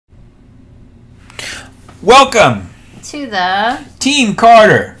Welcome to the Team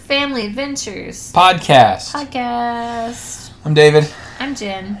Carter Family Adventures podcast. I'm David. I'm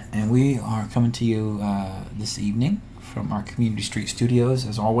Jen. And we are coming to you this evening from our Community Street studios,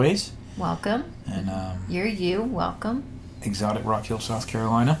 as always. Welcome. And You're welcome. Exotic Rock Hill, South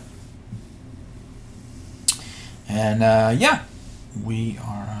Carolina. And we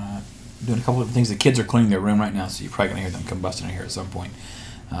are doing a couple of things. The kids are cleaning their room right now, so you're probably going to hear them combusting in here at some point.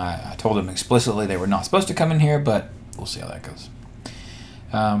 I told them explicitly they were not supposed to come in here, but we'll see how that goes.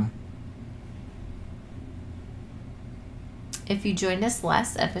 If you joined us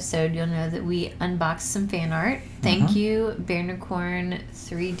last episode, you'll know that we unboxed some fan art. Thank you, Bearnicorn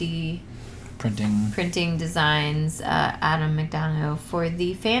 3D Printing Designs, Adam McDonough, for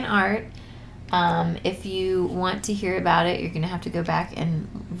the fan art. If you want to hear about it, you're going to have to go back and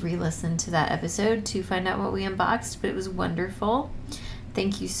re-listen to that episode to find out what we unboxed, but it was wonderful.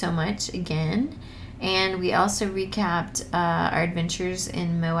 Thank you so much again. And we also recapped our adventures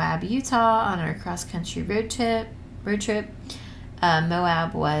in Moab, Utah on our cross-country road trip.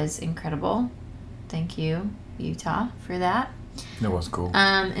 Moab was incredible. Thank you, Utah, for that. That was cool.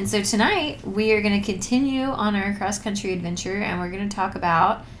 And so tonight we are going to continue on our cross-country adventure, and we're going to talk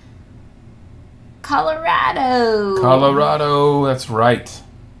about Colorado. Colorado, that's right.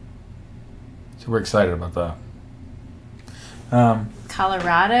 So we're excited about that.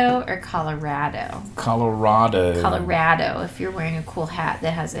 Colorado or Colorado? Colorado, if you're wearing a cool hat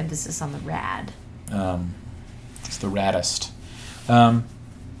that has emphasis on the rad. It's the raddest.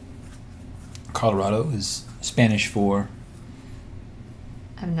 Colorado is Spanish for...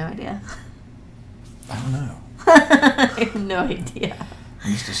 I have no idea. I don't know. I have no idea.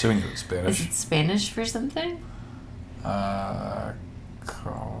 I'm just assuming it was Spanish. Is it Spanish for something? Colorado,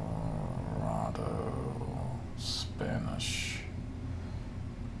 Spanish.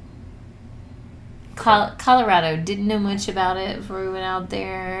 Colorado, didn't know much about it before we went out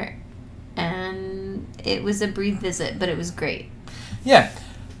there, and it was a brief visit, but it was great. Yeah.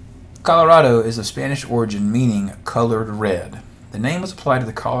 Colorado is of Spanish origin, meaning colored red. The name was applied to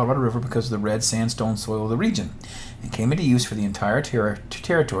the Colorado River because of the red sandstone soil of the region, and came into use for the entire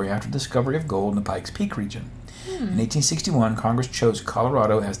territory after the discovery of gold in the Pikes Peak region. In 1861, Congress chose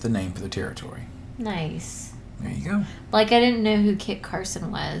Colorado as the name for the territory. Nice. There you go. Like, I didn't know who Kit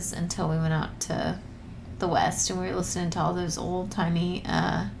Carson was until we went out to the West, and we were listening to all those old-timey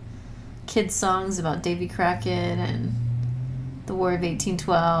kids' songs about Davy Crockett and the War of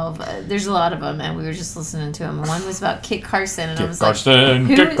 1812. There's a lot of them, and we were just listening to them. One was about Kit Carson, and Kit I was Carson,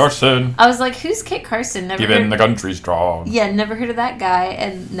 like, Kit Carson. I was like, who's Kit Carson? Never Keeping heard... the country strong. Yeah, never heard of that guy,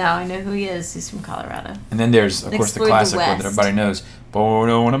 and now I know who he is. He's from Colorado. And then there's, of course, the classic one that everybody knows.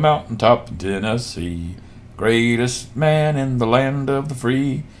 Born on a mountaintop in Tennessee, greatest man in the land of the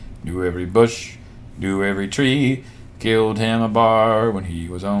free, knew every bush, knew every tree, killed him a bar when he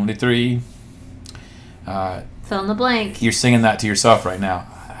was only 3. Fill in the blank. You're singing that to yourself right now.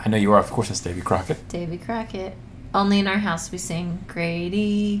 I know you are. Of course, it's Davy Crockett. Davy Crockett. Only in our house we sing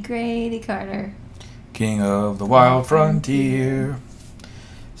Grady, Grady Carter, King of the wild frontier.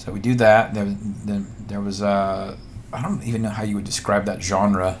 So we do that. There was I don't even know how you would describe that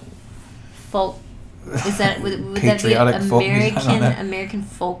genre. Folk. Is that would Patriotic that be folk music? I don't know. American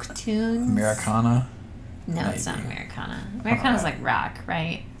folk tunes? Americana? No, Maybe. It's not Americana. Americana's like rock,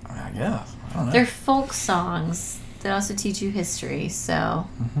 right? I guess. I don't know. They're folk songs that also teach you history. So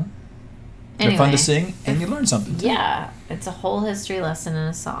They're fun to sing, and you learn something too. Yeah, it's a whole history lesson in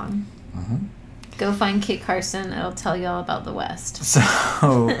a song. Go find Kit Carson. It'll tell you all about the West.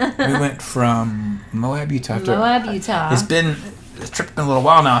 So we went from Moab, Utah. The trip's been a little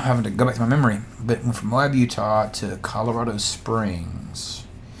while now. I'm having to go back to my memory. But went from Moab, Utah to Colorado Springs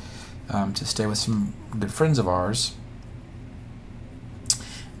to stay with some good friends of ours.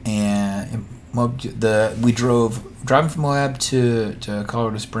 And driving from Moab to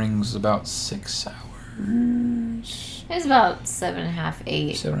Colorado Springs was about 6 hours. It was about 7.5,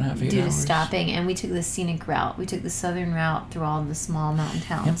 8. 7.5, 8 due hours. to stopping, and we took the scenic route. We took the southern route through all the small mountain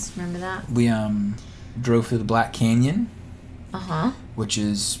towns. Remember that? We drove through the Black Canyon, which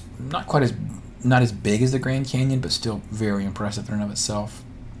is not as big as the Grand Canyon, but still very impressive in and of itself.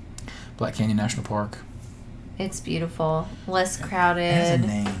 Black Canyon National Park. It's beautiful, less crowded. It has a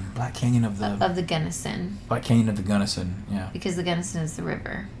name. Black Canyon of the Gunnison. Black Canyon of the Gunnison, yeah. Because the Gunnison is the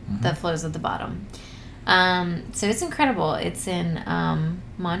river that flows at the bottom. So it's incredible. It's in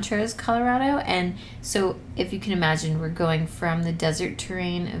Montrose, Colorado. And so if you can imagine, we're going from the desert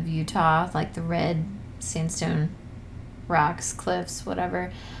terrain of Utah, like the red sandstone rocks, cliffs,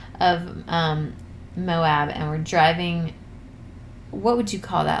 whatever, of Moab, and we're driving, what would you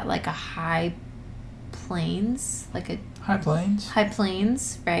call that? Like a high plains, like a high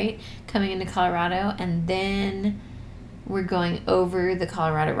plains, right, coming into Colorado, and then we're going over the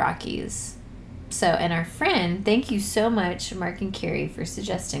Colorado Rockies. So, and our friend, thank you so much, Mark and Carrie, for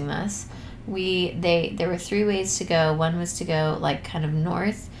suggesting this. There were 3 ways to go. One was to go like kind of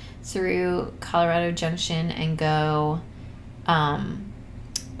north through Colorado Junction and go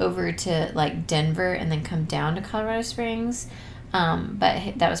over to like Denver and then come down to Colorado Springs.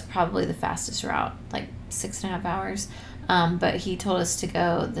 But that was probably the fastest route, like 6.5 hours. But he told us to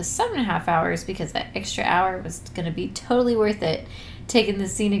go the 7.5 hours because that extra hour was going to be totally worth it, taking the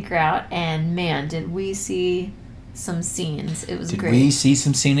scenic route. And man, did we see some scenes. It was great. Did we see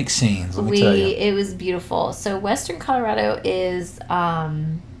some scenic scenes? Let me tell you. It was beautiful. So Western Colorado is,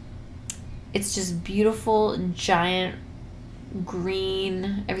 it's just beautiful, giant,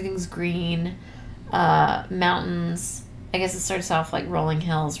 green. Everything's green. Mountains. I guess it starts off like rolling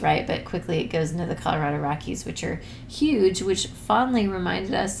hills, right? But quickly it goes into the Colorado Rockies, which are huge, which fondly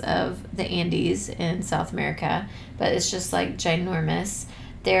reminded us of the Andes in South America. But it's just like ginormous.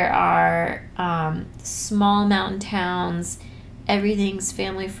 There are small mountain towns. Everything's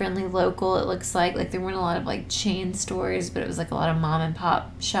family friendly, local. It looks like there weren't a lot of like chain stores, but it was like a lot of mom and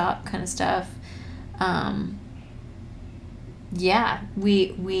pop shop kind of stuff. Yeah,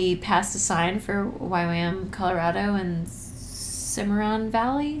 we passed a sign for YWAM Colorado and Cimarron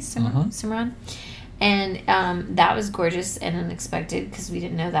Valley, Cimarron, and that was gorgeous and unexpected because we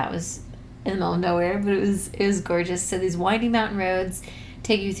didn't know that was in the middle of nowhere, but it was gorgeous. So these winding mountain roads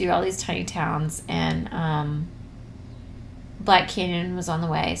take you through all these tiny towns, and Black Canyon was on the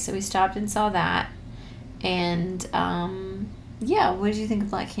way, so we stopped and saw that. And yeah, what did you think of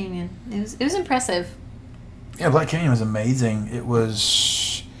Black Canyon? It was impressive. Yeah, Black Canyon was amazing.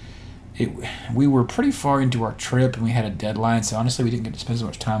 We were pretty far into our trip and we had a deadline, so honestly we didn't get to spend as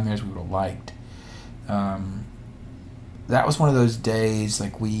much time there as we would have liked. That was one of those days, I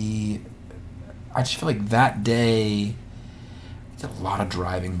just feel like that day, we did a lot of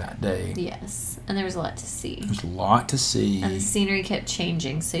driving that day. Yes, and there was a lot to see. There was a lot to see. And the scenery kept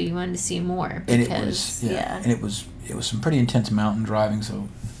changing, so you wanted to see more. Because, and it was some pretty intense mountain driving, so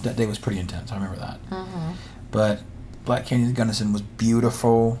that day was pretty intense. I remember that. Uh-huh. But Black Canyon Gunnison was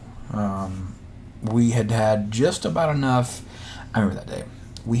beautiful. We had just about enough. I remember that day.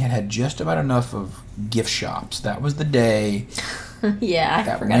 We had just about enough of gift shops. That was the day.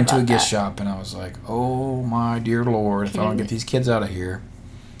 Yeah, I went to a gift shop and I was like, "Oh my dear Lord! If I don't get these kids out of here."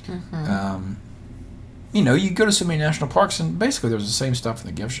 Mm-hmm. You go to so many national parks and basically there's the same stuff in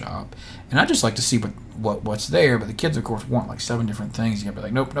the gift shop, and I just like to see what's there. But the kids, of course, want like 7 different things. You gotta be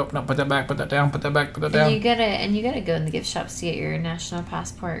like, nope, put that back, put that down, put that back, put that down. And you gotta go in the gift shops to get your national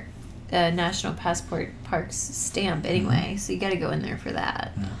passport parks stamp anyway. Mm-hmm. So you gotta go in there for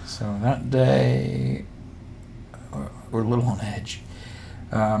that. Yeah, so that day, we're a little on edge,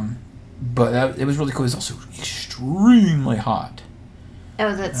 but it was really cool. It was also extremely hot.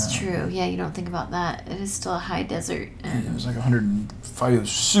 Oh, that's true. Yeah, you don't think about that. It is still a high desert. And it was like 105. It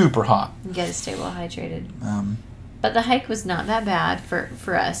was super hot. You got to stay well hydrated. But the hike was not that bad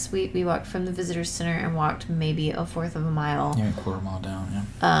for us. We walked from the visitor center and walked maybe 1/4 of a mile. Yeah, 1/4 mile down,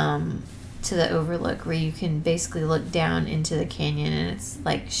 yeah. To the overlook where you can basically look down into the canyon, and it's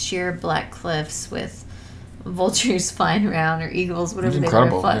like sheer black cliffs with vultures flying around, or eagles, whatever they were,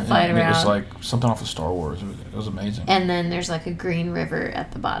 flying around. It was like something off of Star Wars. It was amazing. And then there's like a green river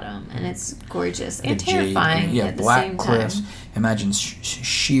at the bottom, and it's gorgeous and terrifying at the same time. Black cliffs. Imagine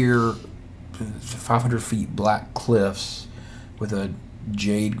sheer 500 feet black cliffs with a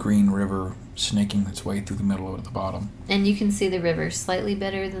jade green river snaking its way through the middle at the bottom. And you can see the river slightly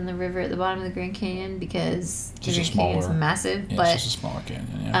better than the river at the bottom of the Grand Canyon because the Grand Canyon's massive, but it's just a smaller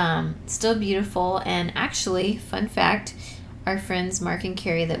canyon. Yeah. Still beautiful. And actually, fun fact, our friends Mark and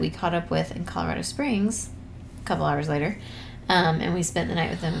Carrie that we caught up with in Colorado Springs a couple hours later, and we spent the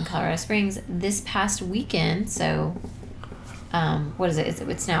night with them in Colorado Springs this past weekend. So what is it?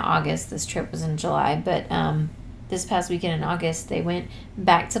 It's now August. This trip was in July, but this past weekend in August, they went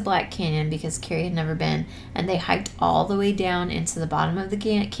back to Black Canyon because Carrie had never been, and they hiked all the way down into the bottom of the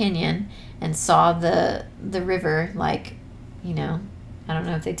canyon and saw the river, like, I don't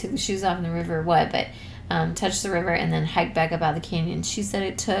know if they took the shoes off in the river or what, but touched the river and then hiked back up out of the canyon. She said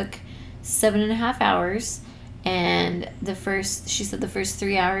it took 7.5 hours, and she said the first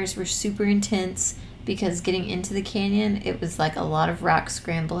 3 hours were super intense because getting into the canyon, it was like a lot of rock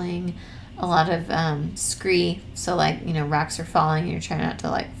scrambling, a lot of scree, so rocks are falling and you're trying not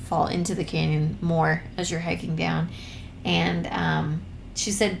to fall into the canyon more as you're hiking down. And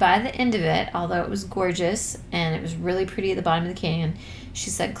she said by the end of it, although it was gorgeous and it was really pretty at the bottom of the canyon, She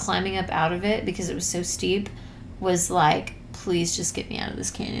said climbing up out of it because it was so steep was like, please just get me out of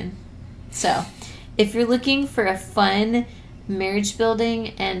this canyon. So, if you're looking for a fun marriage building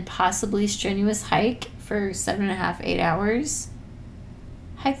and possibly strenuous hike for 7.5, 8 hours,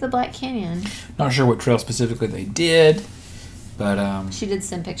 hike the Black Canyon. Not sure what trail specifically they did, but she did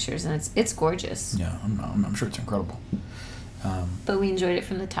send pictures, and it's gorgeous. Yeah, I'm sure it's incredible. But we enjoyed it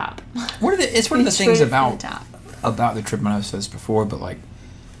from the top. It's one of the things about the trip. I've said this before, but like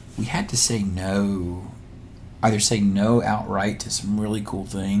we had to say no, either say no outright to some really cool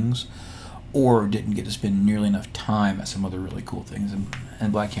things, or didn't get to spend nearly enough time at some other really cool things.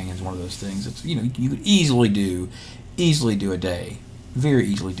 And Black Canyon is one of those things. It's you could easily do a day, very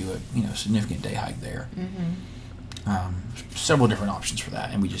easily do a significant day hike there. Several different options for that,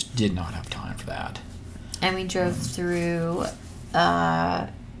 and we just did not have time for that. And we drove through,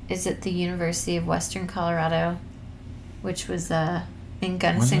 is it the University of Western Colorado, which was in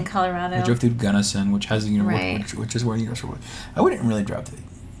Gunnison, Colorado. We drove through Gunnison, which has the university, which is where the university was. I wouldn't really drive through the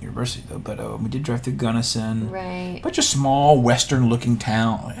university though, but we did drive through Gunnison. Right. Bunch of small Western-looking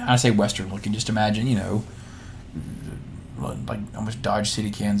town. I say Western-looking, just imagine like almost Dodge City,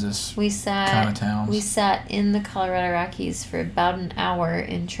 Kansas kind of towns. We sat in the Colorado Rockies for about an hour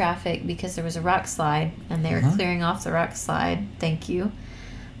in traffic because there was a rock slide and they were clearing off the rock slide. Thank you,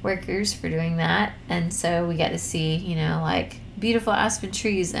 workers, for doing that. And so we got to see, like beautiful aspen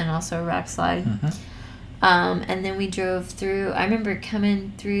trees and also a rock slide. And then we drove through, I remember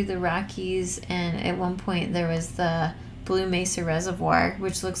coming through the Rockies, and at one point there was the Blue Mesa Reservoir,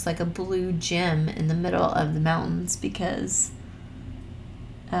 which looks like a blue gem in the middle of the mountains because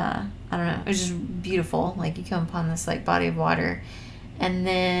I don't know, it was just beautiful. Like you come upon this like body of water, and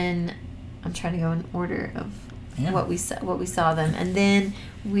then I'm trying to go in order of what we saw them, and then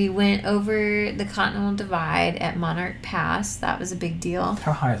we went over the Continental Divide at Monarch Pass. That was a big deal.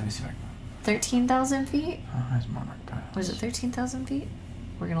 How high is it? 13,000 feet. How high is Monarch Pass? Was it 13,000 feet?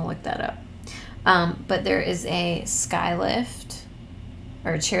 We're gonna look that up. But there is a sky lift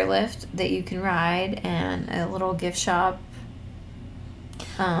or a chairlift that you can ride, and a little gift shop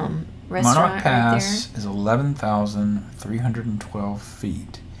restaurant. Monarch Pass right there is 11,312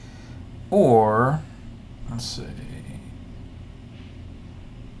 feet, or let's see,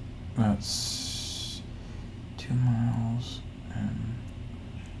 that's 2 miles and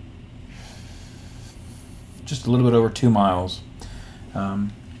just a little bit over 2 miles.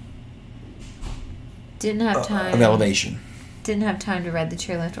 Didn't have time of elevation. Didn't have time to ride the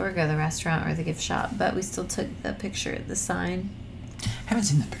chairlift or go to the restaurant or the gift shop, but we still took the picture at the sign. I haven't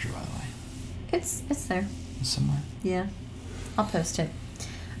seen that picture, by the way. It's there. It's somewhere. Yeah, I'll post it.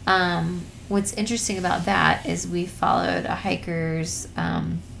 What's interesting about that is we followed a hiker's.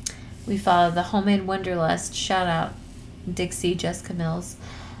 We followed the Homemade Wanderlust. Shout out Dixie Jessica Mills.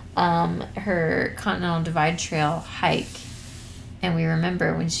 Her Continental Divide Trail hike. And we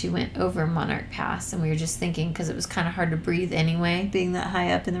remember when she went over Monarch Pass, and we were just thinking, because it was kind of hard to breathe anyway, being that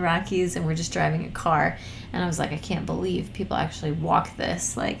high up in the Rockies, and we're just driving a car. And I was like, I can't believe people actually walk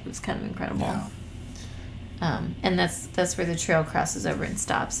this. Like, it was kind of incredible. Yeah. And that's where the trail crosses over and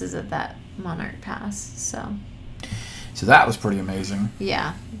stops, is at that Monarch Pass. So that was pretty amazing.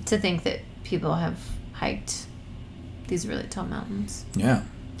 Yeah, to think that people have hiked these really tall mountains. Yeah,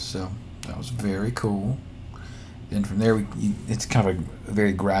 so that was very cool. Then from there, it's kind of a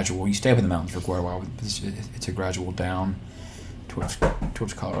very gradual. You stay up in the mountains for quite a while, but it's a gradual down towards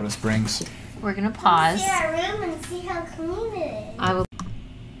Colorado Springs. We're gonna pause. See our room and see how clean it is. I will.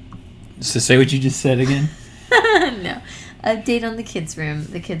 So say what you just said again. No, update on the kids' room.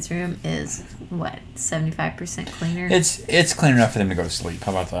 The kids' room is 75% cleaner. It's clean enough for them to go to sleep.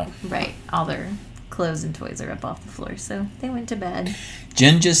 How about that? Right, all their clothes and toys are up off the floor, so they went to bed.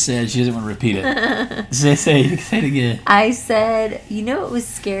 Jen just said she doesn't want to repeat it. say it again. I said, what was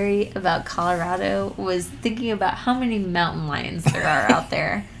scary about Colorado was thinking about how many mountain lions there are out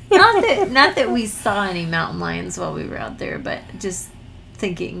there. Not that we saw any mountain lions while we were out there, but just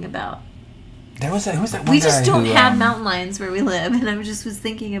thinking about. Who was that one guy? We just don't have mountain lions where we live, and I was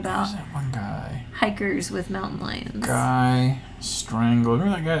thinking about. Who was that one guy? Hikers with mountain lions. Guy strangled.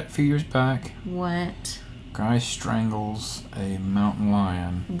 Remember that guy a few years back? What? Guy strangles a mountain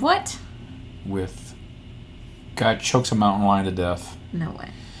lion. What? Guy chokes a mountain lion to death. No way.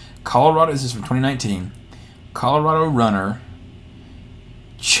 Colorado, this is from 2019. Colorado runner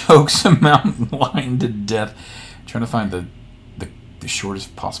chokes a mountain lion to death. I'm trying to find the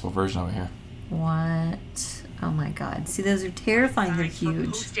shortest possible version over here. What? Oh my God. See, those are terrifying. They're Signs were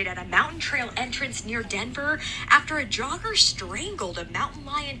huge. posted at a mountain trail entrance near Denver after a jogger strangled a mountain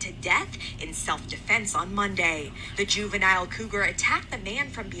lion to death in self-defense on Monday. The juvenile cougar attacked the man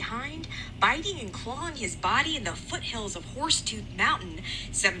from behind, biting and clawing his body in the foothills of Horsetooth Mountain,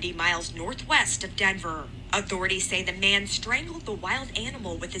 70 miles northwest of Denver. Authorities say the man strangled the wild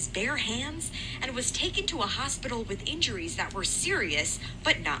animal with his bare hands and was taken to a hospital with injuries that were serious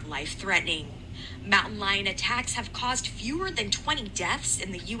but not life-threatening. Mountain lion attacks have caused fewer than 20 deaths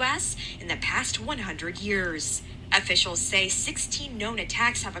in the U.S. in the past 100 years. Officials say 16 known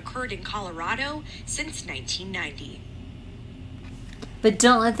attacks have occurred in Colorado since 1990. But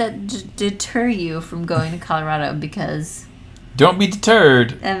don't let that deter you from going to Colorado because... Don't be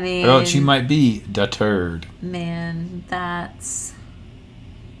deterred. I mean... Or else you might be deterred. Man, that's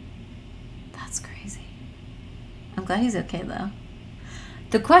crazy. I'm glad he's okay, though.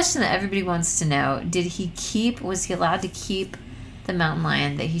 The question that everybody wants to know, was he allowed to keep the mountain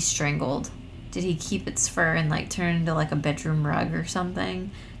lion that he strangled? Did he keep its fur and, like, turn it into, like, a bedroom rug or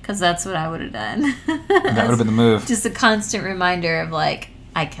something? Because that's what I would have done. That would have been the move. Just a constant reminder of, like,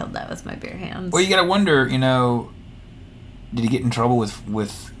 I killed that with my bare hands. Well, you gotta wonder, you know, did he get in trouble with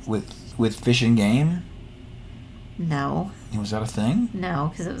Fish and Game? No. Was that a thing? No,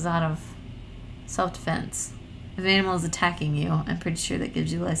 because it was out of self-defense. If an animal is attacking you, I'm pretty sure that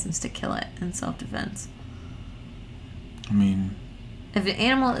gives you a license to kill it in self-defense. I mean... If an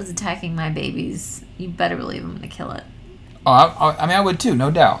animal is attacking my babies, you better believe I'm going to kill it. Oh, I mean, I would too, no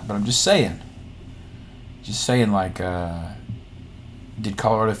doubt. But I'm just saying. Like, did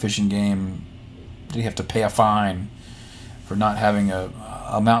Colorado Fish and Game... Did he have to pay a fine for not having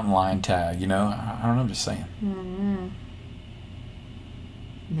a mountain lion tag, you know? I don't know, I'm just saying. Mm-hmm.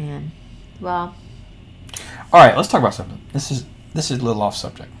 Man. Well... All right, let's talk about something. This is a little off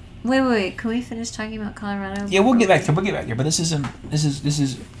subject. Wait. Can we finish talking about Colorado? Yeah, we'll get back there. But this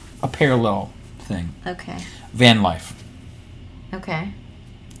is a parallel thing. Okay. Van life. Okay.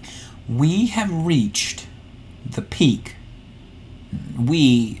 We have reached the peak.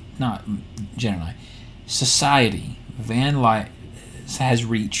 We, not generally, society, van life has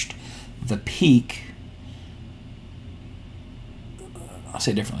reached the peak. I'll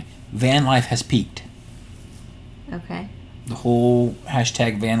say it differently. Van life has peaked. Okay. The whole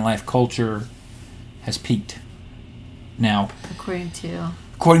hashtag van life culture has peaked. Now, According to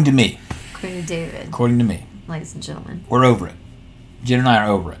me, According to David. Ladies and gentlemen. We're over it. Jen and I are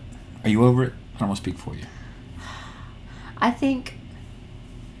over it. Are you over it? I don't want to speak for you. I think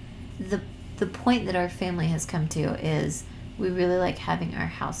the point that our family has come to is we really like having our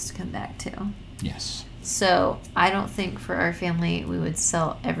house to come back to. Yes. So I don't think for our family we would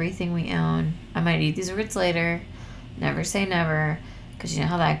sell everything we own. I might eat these words later. Never say never, because you know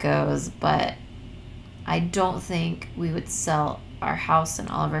how that goes. But I don't think we would sell our house and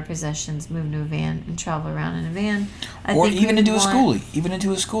all of our possessions, move into a van, and travel around in a van. Or even into a schoolie. Even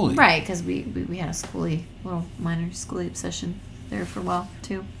into a schoolie. Right, because we had a schoolie, little minor schoolie obsession there for a while,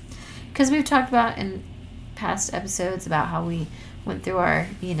 too. Because we've talked about in past episodes about how we went through our,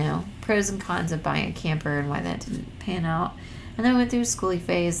 pros and cons of buying a camper and why that didn't pan out. And then we went through a schoolie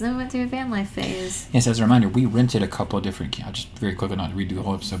phase, and then we went through a van life phase. Yes, as a reminder, we rented a couple of different... Just very quickly, not to redo the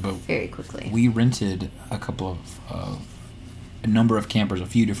whole episode, but... Very quickly. We rented a number of campers a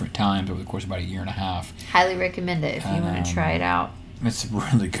few different times over the course of about a year and a half. Highly recommend it if you want to try it out. It's a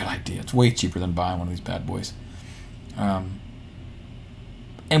really good idea. It's way cheaper than buying one of these bad boys. And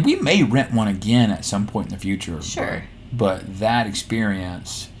we may rent one again at some point in the future. Sure. But that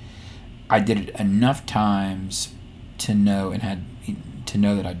experience, I did it enough times to know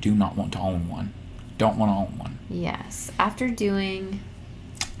that I do not want to own one. Don't want to own one. Yes. After doing...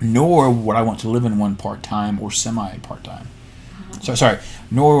 Nor would I want to live in one part-time or semi-part-time.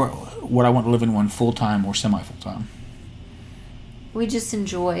 Nor would I want to live in one full-time or semi-full-time. We just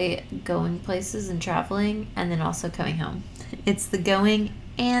enjoy going places and traveling and then also coming home. It's the going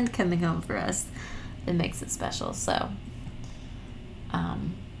and coming home for us that makes it special. So,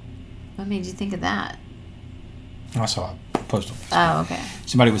 what made you think of that? I saw a post on this. Oh, okay.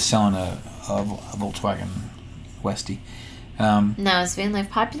 Somebody was selling a Volkswagen Westie. Now, is van life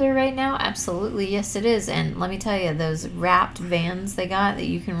popular right now? Absolutely, yes it is. And let me tell you, those wrapped vans they got that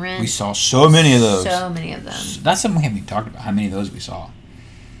you can rent. We saw so many of those. So many of them. That's something we haven't even talked about, how many of those we saw.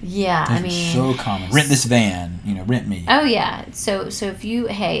 Yeah, I mean... so common. Rent this van, rent me. Oh, yeah. So if you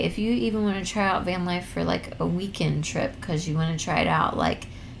even want to try out van life for, like, a weekend trip because you want to try it out, like,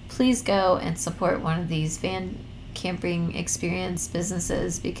 please go and support one of these van camping experience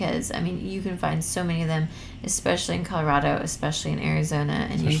businesses because, you can find so many of them, especially in Colorado, especially in Arizona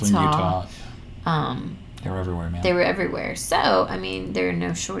and especially Utah. In Utah. They were everywhere, man. They were everywhere. So, I mean, there are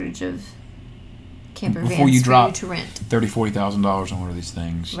no shortage of camper Before vans you drop for you to rent. $30,000-$40,000 on one of these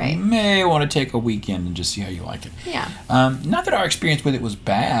things, Right. you may want to take a weekend and just see how you like it. Yeah. Not that our experience with it was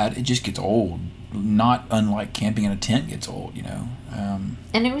bad. It just gets old. Not unlike camping in a tent gets old, you know.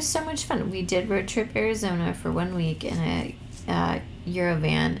 And it was so much fun. We did road trip Arizona for 1 week in a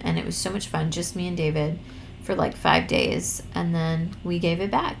Eurovan, and it was so much fun. Just me and David for like 5 days, and then we gave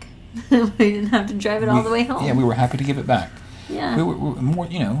it back. We didn't have to drive it all the way home. Yeah, we were happy to give it back. Yeah. We were more,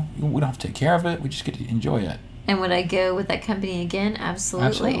 you know, we don't have to take care of it. We just get to enjoy it. And would I go with that company again? Absolutely.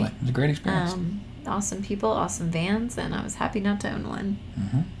 Absolutely. It was a great experience. Awesome people, awesome vans, and I was happy not to own one.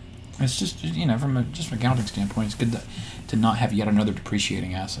 Mm-hmm. It's just, you know, from an accounting standpoint, it's good to not have yet another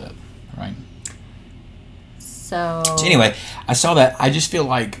depreciating asset, right? So anyway, I saw that. I just feel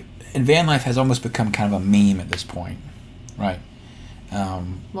like van life has almost become kind of a meme at this point, right?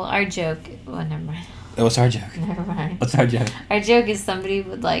 Well, our joke. Well, never mind. What's our joke? Never mind. What's our joke? Our joke is somebody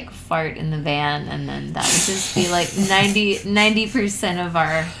would like fart in the van, and then that would just be like 90% of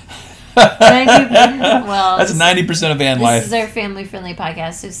our. 90%, well, that's 90% of van life. This is our family-friendly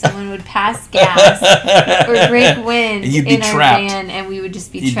podcast. If someone would pass gas or break wind in our van, and we would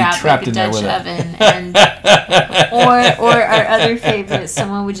just be trapped like a Dutch oven, and or our other favorite,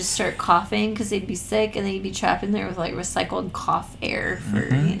 someone would just start coughing because they'd be sick, and they'd be trapped in there with like recycled cough air for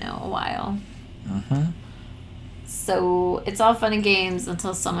a while. Mm-hmm. So it's all fun and games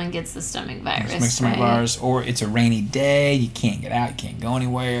until someone gets the stomach virus. Stomach virus, or it's a rainy day, you can't get out, you can't go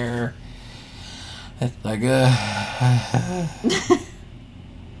anywhere. It's like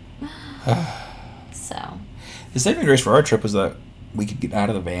So the saving grace for our trip was that we could get out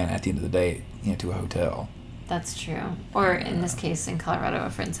of the van at the end of the day, you know, to a hotel. that's true. Or in this case, in Colorado, a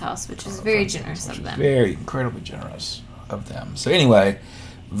friend's house, which is very generous of them. Very incredibly generous of them. So anyway,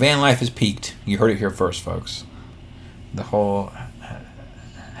 van life has peaked. You heard it here first, folks. The whole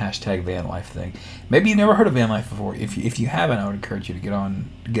hashtag van life thing. Maybe you've never heard of van life before. If you haven't, I would encourage you to get on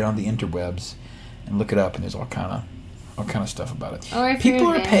the interwebs and look it up. And there's all kind of stuff about it. Or if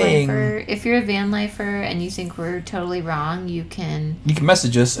you're a van lifer and you think we're totally wrong, you can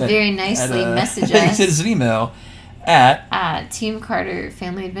message us. Message us. Send us an email at Team Carter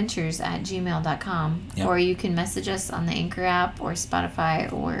Family Adventures at gmail.com. Yep. Or you can message us on the Anchor app or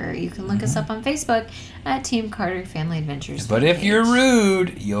Spotify, or you can look us up on Facebook at Team Carter Family Adventures. But if you're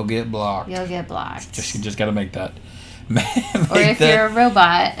rude, you'll get blocked. You'll get blocked. You just got to make that. Or if you're a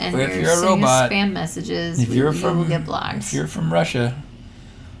robot and you're sending us spam messages, you will get blocked. If you're from Russia,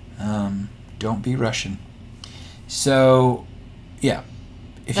 don't be Russian. So, yeah.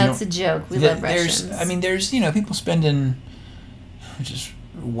 That's a joke. We love Russians. There's people spending just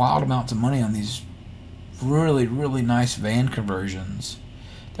wild amounts of money on these really, really nice van conversions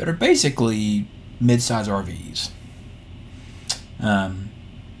that are basically mid-size RVs. But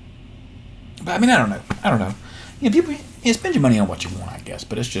I don't know. People spend your money on what you want, I guess.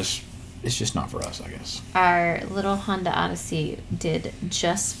 But it's just not for us, I guess. Our little Honda Odyssey did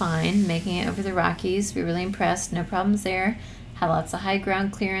just fine making it over the Rockies. We were really impressed. No problems there. Had lots of high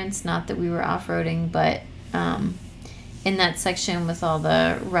ground clearance. Not that we were off-roading, but in that section with all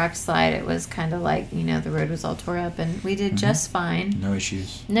the rock slide, it was kind of like, the road was all tore up, and we did just fine. No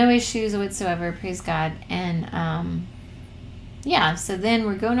issues. No issues whatsoever, praise God. And, so then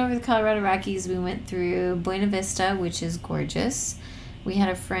we're going over the Colorado Rockies. We went through Buena Vista, which is gorgeous. We had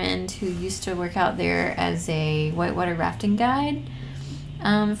a friend who used to work out there as a whitewater rafting guide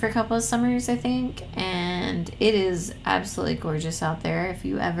for a couple of summers, I think. And it is absolutely gorgeous out there. If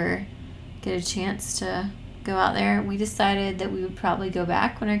you ever get a chance to go out there, we decided that we would probably go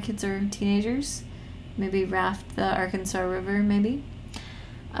back when our kids are teenagers. Maybe raft the Arkansas River, maybe.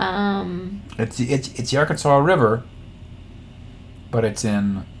 It's the Arkansas River, but it's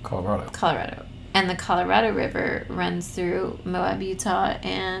in Colorado. And the Colorado River runs through Moab, Utah,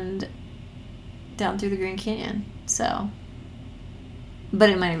 and down through the Grand Canyon. So, but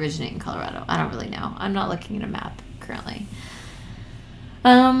it might originate in Colorado. I don't really know. I'm not looking at a map currently.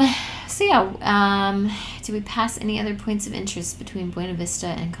 Do we pass any other points of interest between Buena Vista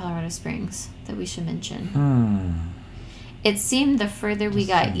and Colorado Springs that we should mention? It seemed the further we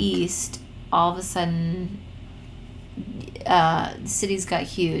got east, all of a sudden, the cities got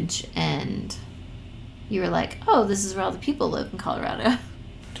huge, and you were like, "Oh, this is where all the people live in Colorado."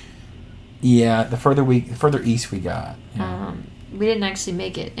 Yeah, the further east we got. Yeah. We didn't actually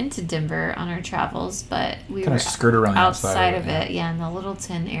make it into Denver on our travels, but we kind were of skirt around outside of it, in the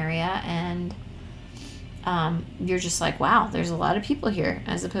Littleton area, and you're just like, wow, there's a lot of people here,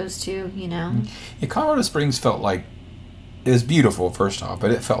 as opposed to, Yeah, Colorado Springs felt like, it was beautiful, first off,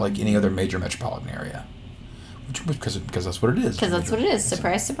 but it felt like any other major metropolitan area. Because that's what it is. Because that's what it is.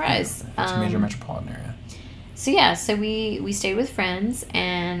 Surprise, surprise. It's a major metropolitan area. So we stayed with friends,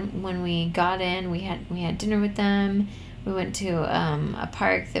 and when we got in, we had dinner with them. We went to a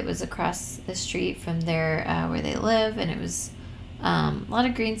park that was across the street from there where they live, and it was a lot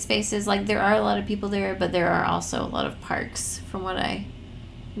of green spaces. Like, there are a lot of people there, but there are also a lot of parks from what I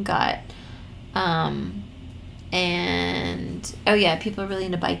got. And oh yeah, people are really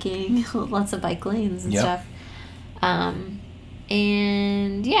into biking. Lots of bike lanes and stuff.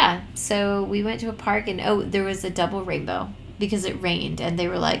 And yeah, so we went to a park, and there was a double rainbow because it rained, and they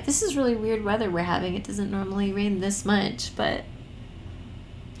were like, this is really weird weather we're having. It doesn't normally rain this much, but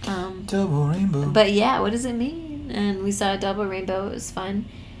double rainbow. But yeah, what does it mean? And we saw a double rainbow. It was fun.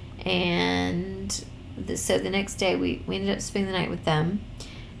 And so the next day we ended up spending the night with them.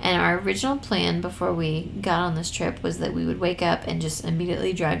 And our original plan before we got on this trip was that we would wake up and just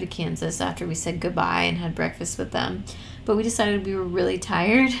immediately drive to Kansas after we said goodbye and had breakfast with them. But we decided we were really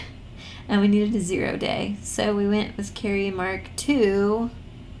tired and we needed a 0 day. So we went with Carrie and Mark to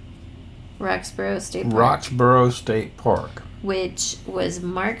Roxborough State Park. Roxborough State Park. Which was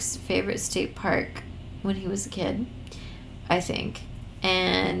Mark's favorite state park when he was a kid, I think.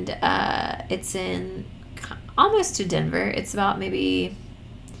 And it's in almost to Denver. It's about maybe...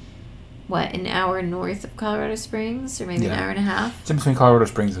 an hour north of Colorado Springs, or maybe an hour and a half. It's in between Colorado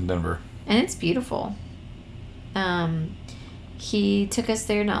Springs and Denver. And it's beautiful. He took us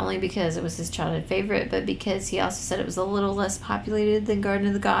there not only because it was his childhood favorite, but because he also said it was a little less populated than Garden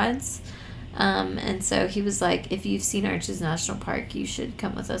of the Gods. And so he was like, if you've seen Arches National Park, you should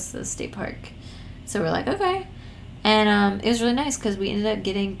come with us to the state park. So we're like, okay. And it was really nice because we ended up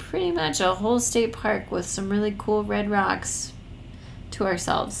getting pretty much a whole state park with some really cool red rocks to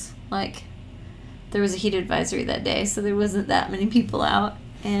ourselves. Like, there was a heat advisory that day, so there wasn't that many people out.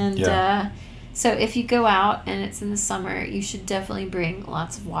 And so if you go out and it's in the summer, you should definitely bring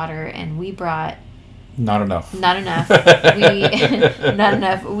lots of water. And we brought... Not enough. Not enough.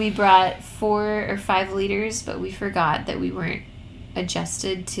 We brought 4 or 5 liters, but we forgot that we weren't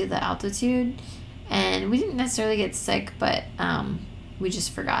adjusted to the altitude. And we didn't necessarily get sick, but we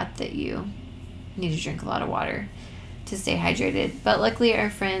just forgot that you need to drink a lot of water to stay hydrated. But luckily our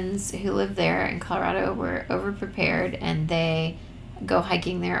friends who live there in Colorado were over-prepared, and they go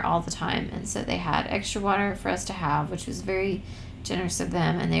hiking there all the time, and so they had extra water for us to have, which was very generous of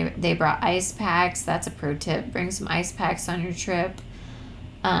them. And they brought ice packs. That's a pro tip. Bring some ice packs on your trip.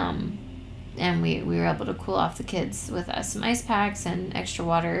 And we were able to cool off the kids with some ice packs and extra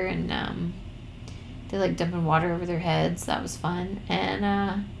water, and they like dumping water over their heads. That was fun.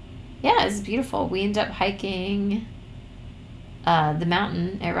 And yeah, it was beautiful. We ended up hiking the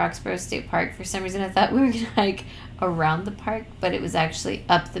mountain at Roxborough State Park. For some reason I thought we were going to hike around the park, but it was actually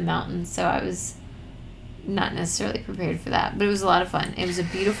up the mountain, so I was not necessarily prepared for that, but it was a lot of fun. It was a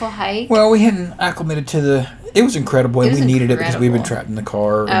beautiful hike. Well, we hadn't acclimated to it was incredible, and we needed it because we've been trapped in the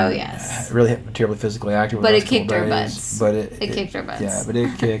car. Oh, yes. Really haven't been terribly physically active. But it kicked our butts. But it kicked our butts. Yeah, but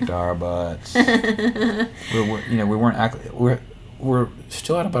it kicked our butts. We're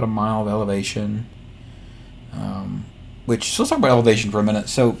still at about a mile of elevation. So let's talk about elevation for a minute.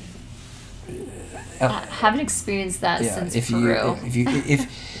 So, I haven't experienced that since Peru.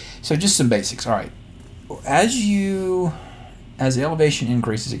 So just some basics. All right, as the elevation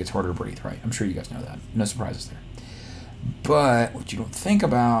increases, it gets harder to breathe. Right? I'm sure you guys know that. No surprises there. But what you don't think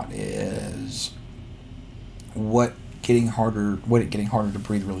about is what getting harder to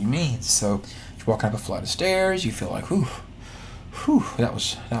breathe really means. So, you're walking up a flight of stairs, you feel like, whew, that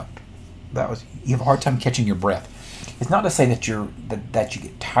was. You have a hard time catching your breath. It's not to say that you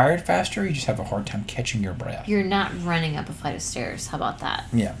get tired faster. You just have a hard time catching your breath. You're not running up a flight of stairs. How about that?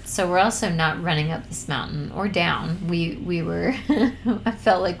 Yeah. So we're also not running up this mountain or down. We were. I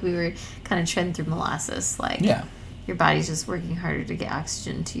felt like we were kind of treading through molasses. Like, your body's just working harder to get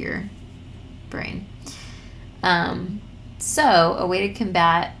oxygen to your brain. So a way to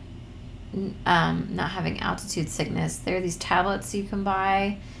combat not having altitude sickness, there are these tablets you can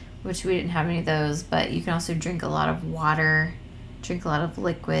buy, which we didn't have any of those, but you can also drink a lot of water, drink a lot of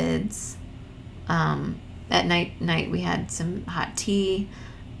liquids. At night we had some hot tea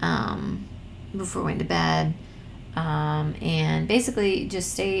before we went to bed. And basically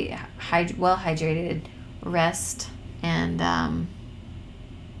just stay well hydrated, rest, and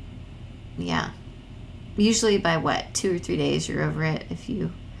usually by 2 or 3 days you're over it if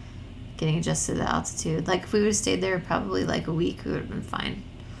you getting adjusted to the altitude. Like, if we would have stayed there probably like a week, we would have been fine.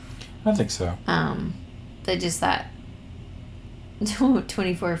 I think so. But just that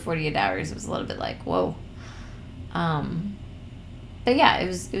 24 or 48 hours was a little bit like, whoa. But yeah, it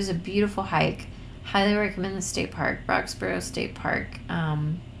was a beautiful hike. Highly recommend the state park, Roxborough State Park.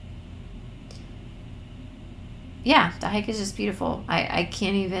 Yeah, the hike is just beautiful. I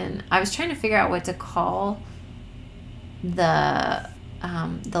can't even... I was trying to figure out what to call the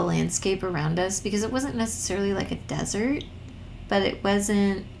landscape around us, because it wasn't necessarily like a desert, but it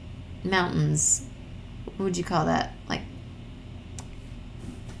wasn't mountains. What would you call that? Like,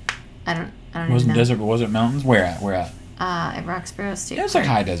 I don't It wasn't know. desert, but was it mountains? Where at? At Roxborough State It was Park.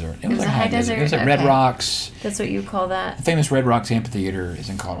 like high desert. It was like a high desert. It was at Red Okay. Rocks. That's what you would call that? The famous Red Rocks Amphitheater is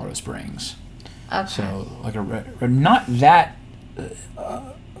in Colorado Springs. Okay. So, like not that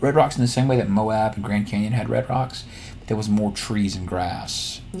Red Rocks in the same way that Moab and Grand Canyon had Red Rocks. But there was more trees and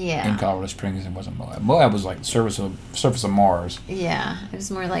grass Yeah. in Colorado Springs than was in Moab. Moab was like the surface of Mars. Yeah, it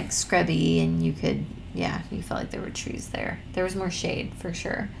was more like scrubby, and you felt like there were trees there. There was more shade for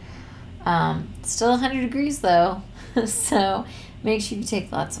sure. Still 100 degrees though, so make sure you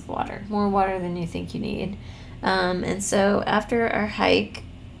take lots of water, more water than you think you need. And so after our hike,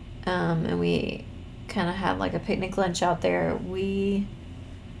 and we kind of had like a picnic lunch out there, we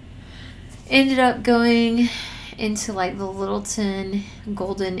ended up going into like the Littleton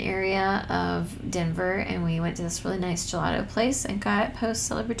Golden area of Denver, and we went to this really nice gelato place and got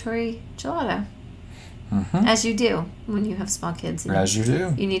post-celebratory gelato. Mm-hmm. As you do when you have small kids. And As you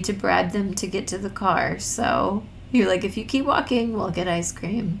do. you need to bribe them to get to the car. So you're like, if you keep walking, we'll get ice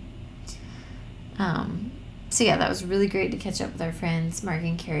cream. So yeah, that was really great to catch up with our friends, Mark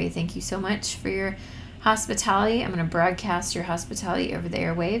and Carrie. Thank you so much for your hospitality. I'm going to broadcast your hospitality over the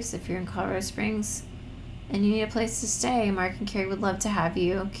airwaves if you're in Colorado Springs and you need a place to stay. Mark and Carrie would love to have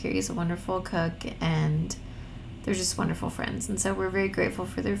you. Carrie's a wonderful cook, and they're just wonderful friends. And so we're very grateful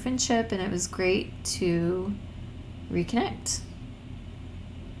for their friendship, and it was great to reconnect.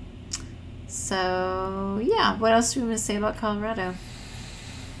 So yeah, what else do we want to say about Colorado?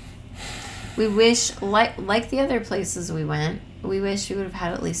 We wish, like the other places we went, we wish we would have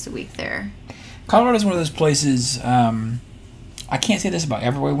had at least a week there. Colorado is one of those places. I can't say this about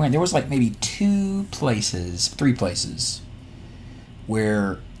everywhere we went. There was like maybe 3 places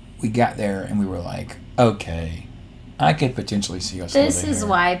where we got there and we were like, okay, I could potentially see us living here. This is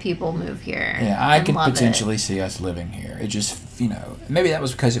why people move here. Yeah, I and could love potentially see us living here. It just, maybe that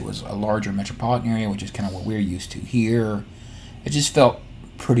was because it was a larger metropolitan area, which is kind of what we're used to here. It just felt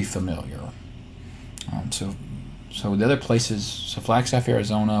pretty familiar. So the other places, so Flagstaff,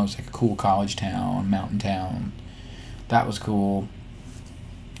 Arizona was like a cool college town, mountain town. That was cool.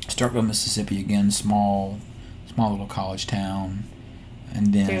 Starkville, Mississippi, again, small little college town.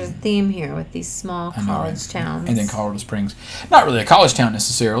 And then There's a theme here with these small college towns. And then Colorado Springs. Not really a college town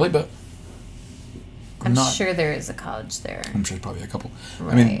necessarily, but I'm sure there is a college there. I'm sure there's probably a couple.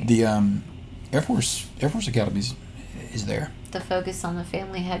 Right. I mean, the Air Force Academy is there. The Focus on the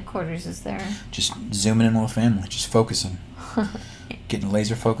Family headquarters is there. Just zooming in on the family, just focusing, getting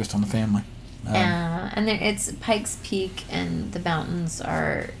laser focused on the family. And there, it's Pikes Peak, and the mountains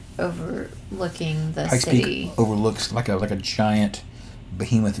are overlooking the Pikes city. Peak overlooks like a giant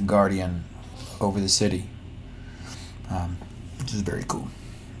behemoth guardian over the city, which is very cool.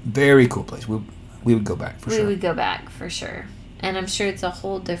 Very cool place. We would go back for sure. We would go back for sure. And I'm sure it's a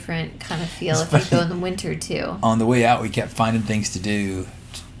whole different kind of feel if you go in the winter too. On the way out, we kept finding things to do,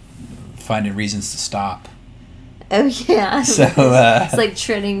 finding reasons to stop. Oh yeah. So it's like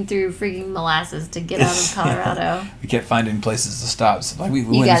treading through freaking molasses to get out of Colorado. We kept finding places to stop. So like we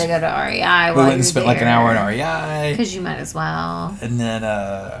You gotta go to REI. We went and spent like an hour in REI. Because you might as well. And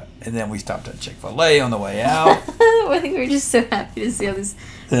then we stopped at Chick-fil-A on the way out. I think we were just so happy to see all these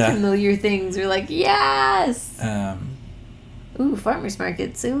familiar things. We're like, yes. Ooh, farmers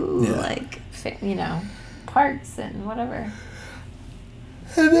markets. Ooh, like parks and whatever.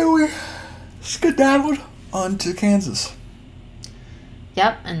 And then we skedaddled on to Kansas.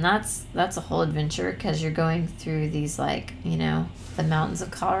 Yep, and that's a whole adventure because you're going through these the mountains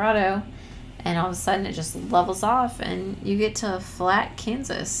of Colorado, and all of a sudden it just levels off and you get to flat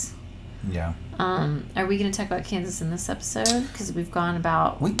Kansas. Yeah. Are we going to talk about Kansas in this episode? Because we've gone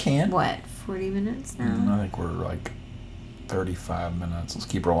about 40 minutes now. I think we're like 35 minutes. Let's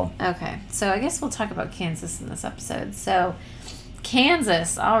keep rolling. Okay, so I guess we'll talk about Kansas in this episode. So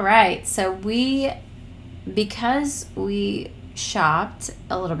Kansas, all right. So because we shopped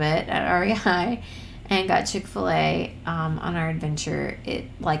a little bit at REI and got Chick-fil-A on our adventure, it,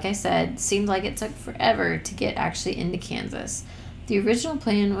 like I said, seemed like it took forever to get actually into Kansas. The original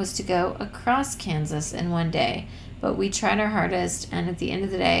plan was to go across Kansas in one day, but we tried our hardest, and at the end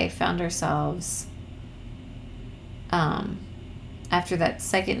of the day found ourselves after that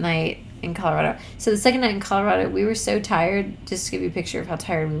second night in Colorado. So the second night in Colorado, we were so tired. Just to give you a picture of how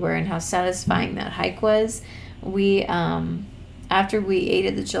tired we were and how satisfying that hike was. We after we ate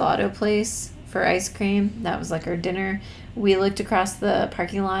at the gelato place for ice cream, that was like our dinner. We looked across the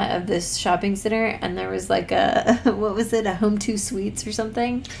parking lot of this shopping center, and there was like a what was it? A Home 2 Suites or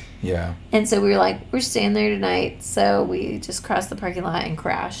something. Yeah. And so we were like, we're staying there tonight. So we just crossed the parking lot and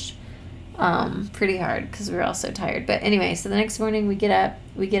crashed pretty hard because we were all so tired. But anyway, so the next morning we get up,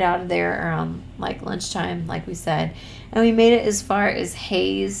 we get out of there around like lunchtime, like we said, and we made it as far as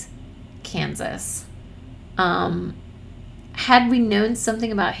Hays, Kansas. Had we known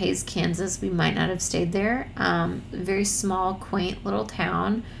something about Hays, Kansas, we might not have stayed there. Very small, quaint little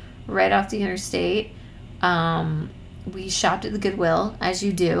town right off the interstate. We shopped at the Goodwill, as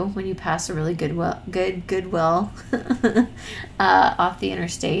you do when you pass a really Goodwill off the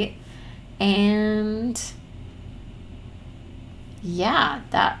interstate. And yeah,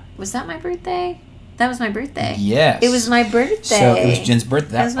 that my birthday? That was my birthday. Yes. It was my birthday. So it was Jen's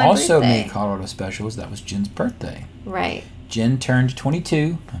birthday. That my also birthday. made Colorado special. That was Jen's birthday. Right. Jen turned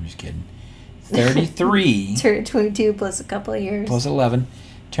 22. I'm just kidding. 33. Turned 22 plus a couple of years. Plus 11.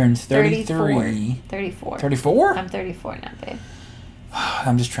 Turned 33. 34. 34? I'm 34 now, babe.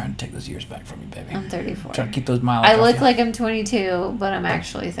 I'm just trying to take those years back from you, baby. I'm 34. Trying to keep those miles I off look you. like I'm 22, but I'm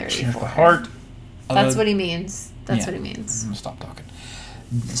actually 34. The heart. That's what he means. That's Yeah. what he means. I'm going to stop talking.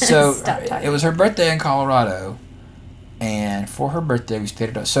 So Stop talking. it was her birthday in Colorado, and for her birthday we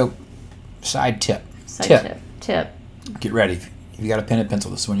stayed at. So, side tip. Tip. Get ready. If you got a pen and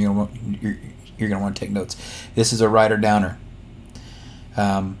pencil, this one you're gonna want to take notes. This is a writer downer.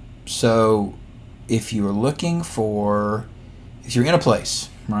 So, if you're in a place,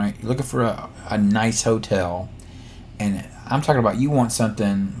 right? You're looking for a nice hotel, and I'm talking about you want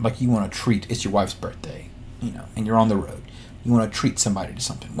something like you want a treat. It's your wife's birthday, and you're on the road. You want to treat somebody to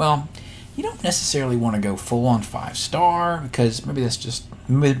something. Well, you don't necessarily want to go full on 5-star because maybe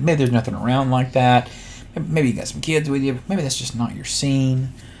there's nothing around like that. Maybe you got some kids with you. Maybe that's just not your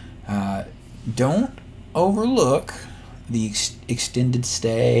scene. Don't overlook the extended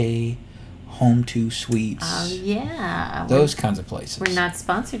stay, Home 2 Suites. Oh, yeah. Those kinds of places. We're not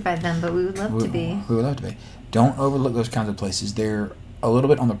sponsored by them, but we would love to be. We would love to be. Don't overlook those kinds of places. They're a little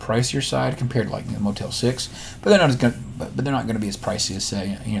bit on the pricier side compared to like Motel 6, but they're not going to be as pricey as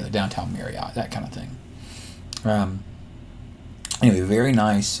say the downtown Marriott, that kind of thing. Anyway, very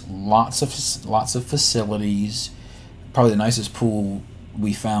nice. Lots of facilities. Probably the nicest pool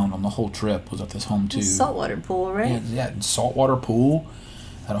we found on the whole trip was at this Home 2. Saltwater pool, right? Yeah, saltwater pool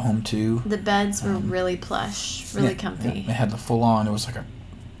at a Home 2. The beds were really plush, really comfy. Yeah, it had the full on. It was like a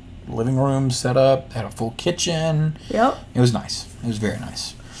living room set up. It had a full kitchen. Yep. It was nice. It was very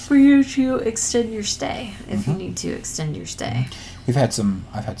nice. For you to extend your stay, if you need to extend your stay. I've had some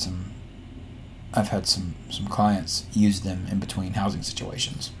clients use them in between housing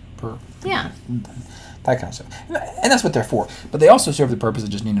situations. Yeah. That kind of stuff. And that's what they're for. But they also serve the purpose of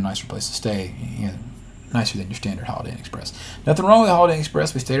just needing a nicer place to stay. Nicer than your standard Holiday Inn Express. Nothing wrong with the Holiday Inn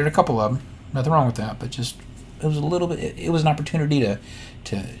Express. We stayed at a couple of them. Nothing wrong with that. But just it was a little bit. It was an opportunity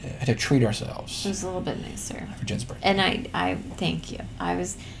to treat ourselves. It was a little bit nicer. For Jen's birthday. And I thank you. I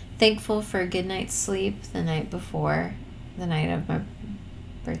was thankful for a good night's sleep the night before, the night of my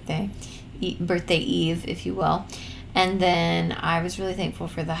birthday eve, if you will. And then I was really thankful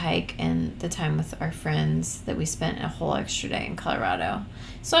for the hike and the time with our friends that we spent a whole extra day in Colorado.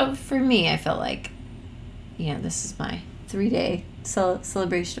 So for me, I felt like, this is my 3-day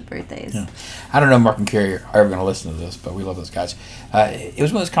celebration of birthdays. Yeah. I don't know if Mark and Carrie are ever going to listen to this, but we love those guys. It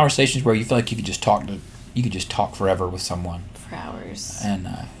was one of those conversations where you feel like you could just talk forever with someone for hours. And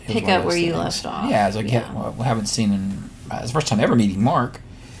pick up where you left off. Yeah, it's like we haven't seen it's the first time ever meeting Mark,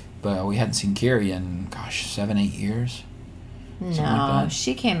 but we hadn't seen Carrie in 7-8 years. No,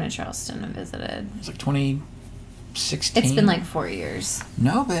 she came to Charleston and visited. It's like 2016. It's been like 4 years.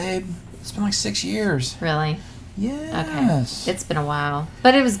 No, babe. It's been like 6 years. Really? Yes. Okay. It's been a while.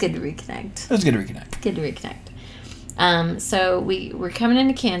 But it was good to reconnect. It was good to reconnect. So we're coming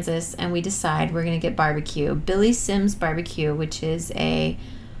into Kansas, and we decide we're going to get barbecue. Billy Sims Barbecue, which is a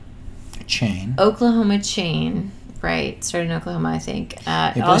chain. Oklahoma chain. Right. Started in Oklahoma, I think.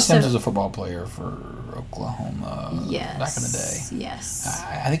 Billy Sims was a football player for Oklahoma back in the day. Yes.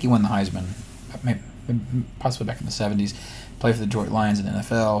 I think he won the Heisman, possibly back in the 70s. Played for the Detroit Lions in the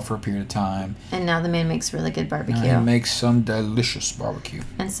NFL for a period of time. And now the man makes really good barbecue. He makes some delicious barbecue.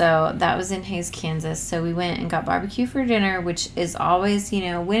 And so that was in Hays, Kansas. So we went and got barbecue for dinner, which is always,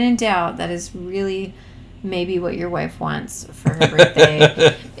 when in doubt, that is really maybe what your wife wants for her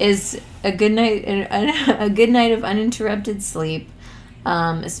birthday is a good night of uninterrupted sleep.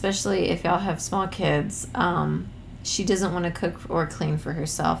 especially if y'all have small kids. She doesn't want to cook or clean for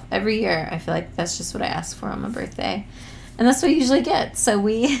herself. Every year, I feel like that's just what I ask for on my birthday. And that's what I usually get. So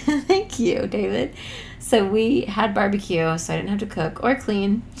we, thank you, David. So we had barbecue, so I didn't have to cook or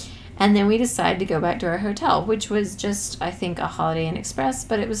clean. And then we decided to go back to our hotel, which was just, I think, a Holiday Inn Express,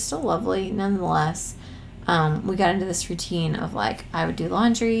 but it was still lovely nonetheless. We got into this routine of, like, I would do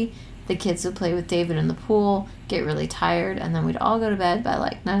laundry, the kids would play with David in the pool, get really tired, and then we'd all go to bed by,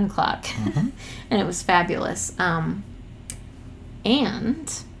 like, 9 o'clock. Mm-hmm. And it was fabulous.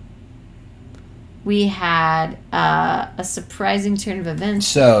 And we had a surprising turn of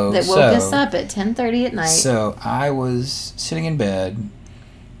events that woke us up at 10:30 at night. So I was sitting in bed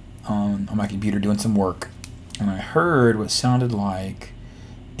on my computer doing some work, and I heard what sounded like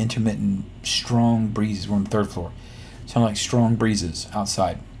intermittent strong breezes. We're on the 3rd floor. It sounded like strong breezes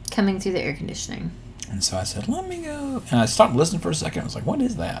outside coming through the air conditioning. And so I said, let me go. And I stopped listening for a second. I was like, what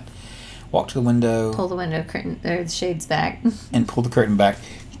is that? Walked to the window. Pull the window curtain, or the shades back. And pull the curtain back.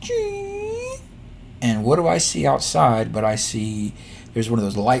 And what do I see outside? But I see there's one of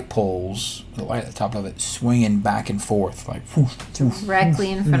those light poles, the light at the top of it, swinging back and forth, like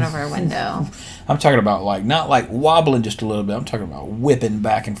directly in front of our window. I'm talking about, like, not like wobbling just a little bit. I'm talking about whipping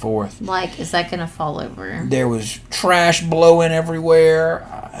back and forth. Like, is that gonna fall over? There was trash blowing everywhere.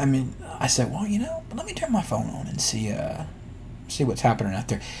 I mean, I said, well, let me turn my phone on and see what's happening out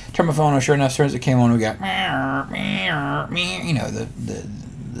there. Turn my phone on. Sure enough, as soon as it came on, we got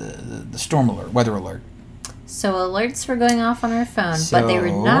the storm alert, weather alert. So alerts were going off on our phone, but they were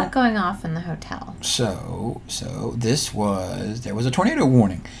not going off in the hotel. So there was a tornado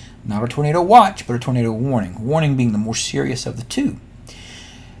warning. Not a tornado watch, but a tornado warning. Warning being the more serious of the two.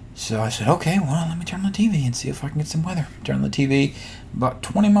 So I said, okay, well, let me turn on the TV and see if I can get some weather. Turn on the TV. About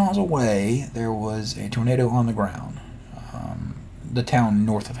 20 miles away, there was a tornado on the ground. The town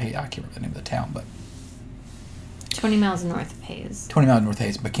north of Hayes. I can't remember the name of the town, but 20 miles north of Hayes. 20 miles north of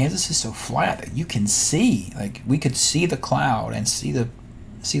Hayes. But Kansas is so flat that you can see, like, we could see the cloud and see the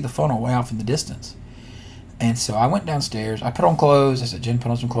funnel way off in the distance. And so I went downstairs. I put on clothes. I said, Jen, put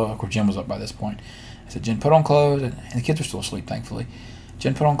on some clothes. Of course, Jen was up by this point. I said, Jen, put on clothes. And the kids were still asleep, thankfully.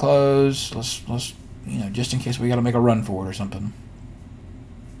 Jen, put on clothes. Let's just in case we got to make a run for it or something.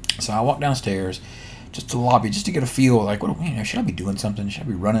 So I walked downstairs, just to the lobby, just to get a feel, like, should I be doing something? Should I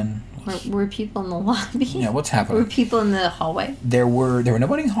be running? Were people in the lobby? Yeah, what's happening? Were people in the hallway? There were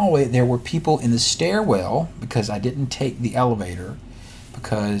nobody in the hallway. There were people in the stairwell, because I didn't take the elevator,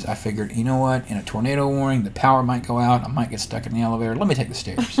 because I figured, you know what, in a tornado warning, the power might go out, I might get stuck in the elevator. Let me take the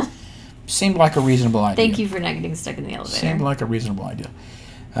stairs. Seemed like a reasonable idea. Thank you for not getting stuck in the elevator. Seemed like a reasonable idea.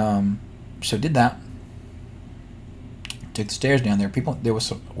 So did that. Took the stairs down there. There was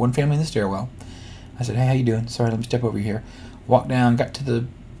one family in the stairwell. I said, hey, how you doing? Sorry, let me step over here. Walked down, got to the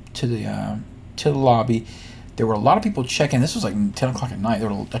lobby. There were a lot of people checking. This was like 10 o'clock at night. There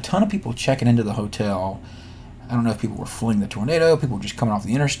were a ton of people checking into the hotel. I don't know if people were fleeing the tornado, people were just coming off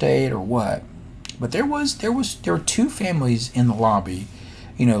the interstate, or what. But there were 2 families in the lobby.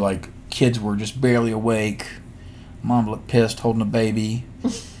 Like, kids were just barely awake. Mom looked pissed, holding a baby.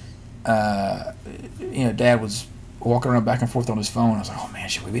 Dad was walking around back and forth on his phone. I was like, oh man,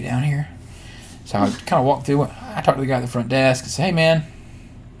 should we be down here? So I kind of walked through it. I talked to the guy at the front desk and said, hey man,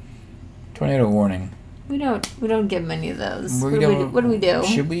 tornado warning. We don't give many of those. What do we do?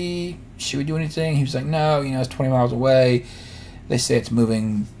 Should we do anything? He was like, no, it's 20 miles away. They say it's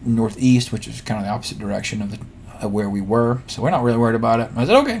moving northeast, which is kind of the opposite direction of where we were. So we're not really worried about it. I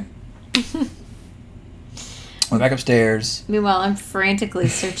said, okay. Went back upstairs. Meanwhile, I'm frantically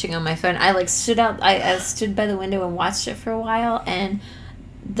searching on my phone. I stood out. I stood by the window and watched it for a while, and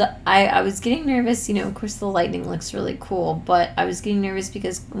I was getting nervous. Of course, the lightning looks really cool, but I was getting nervous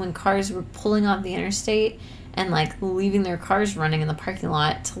because when cars were pulling off the interstate and leaving their cars running in the parking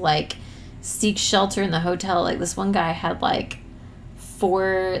lot to seek shelter in the hotel, this one guy had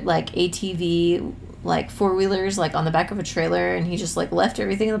 4 ATV. 4-wheelers on the back of a trailer, and he just left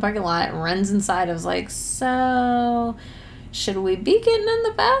everything in the parking lot and runs inside. I was like, so should we be getting in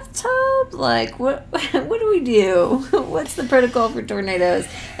the bathtub? What do we do? What's the protocol for tornadoes?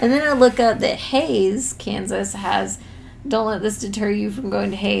 And then I look up that Hayes, Kansas has, don't let this deter you from going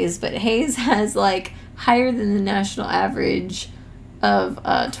to Hayes, but Hayes has higher than the national average of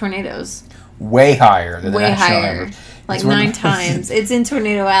tornadoes. Way higher than the national average. 9 times. It's in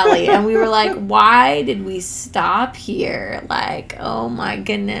Tornado Alley. And we were like, why did we stop here? Oh my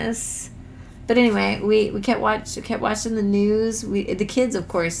goodness. But anyway, we kept watching the news. The kids, of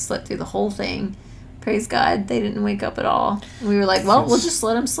course, slept through the whole thing. Praise God, they didn't wake up at all. We were like, well, we'll just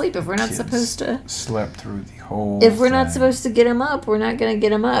let them sleep if we're not supposed to. Slept through the whole If we're not thing. supposed to get them up, we're not going to get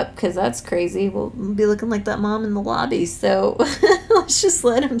them up because that's crazy. We'll be looking like that mom in the lobby. So let's just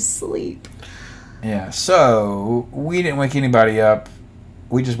let them sleep. Yeah, so we didn't wake anybody up.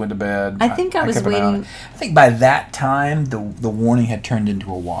 We just went to bed. I think I was kept an eye on waiting. it. I think by that time, the warning had turned into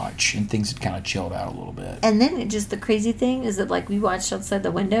a watch, and things had kind of chilled out a little bit. And then the crazy thing is that, like, we watched outside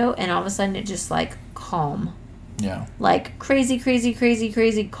the window, and all of a sudden it just, like, calm. Yeah. Like, crazy, crazy, crazy,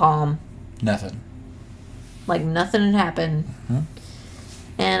 crazy calm. Nothing. Like, nothing had happened. Mm-hmm.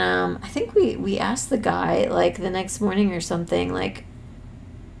 And I think we asked the guy, like, the next morning or something, like,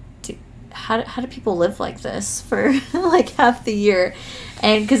 how do people live like this for, like, half the year?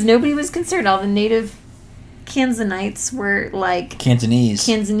 And because nobody was concerned. All the native Kansanites were, like...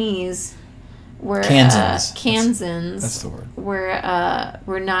 Kansanese were... Kansans. That's the word.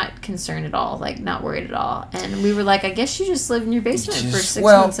 Were not concerned at all. Like, not worried at all. And we were like, I guess you just live in your basement for 6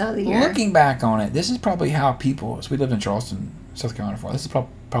 months out of the year. Looking back on it, this is probably how people... So we lived in Charleston, South Carolina for a while. This is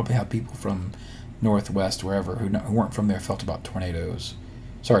probably how people from Northwest, wherever, who weren't from there felt about tornadoes.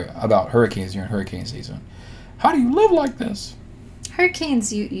 Sorry, about hurricanes during hurricane season. How do you live like this?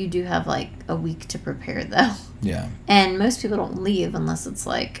 Hurricanes, you do have, like, a week to prepare, though. Yeah. And most people don't leave unless it's,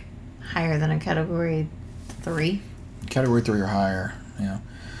 like, higher than a Category 3. Category 3 or higher, yeah.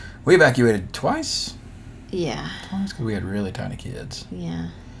 We evacuated twice. Yeah. Twice because we had really tiny kids. Yeah.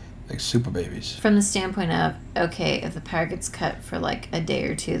 Like super babies. From the standpoint of, okay, if the power gets cut for, like, a day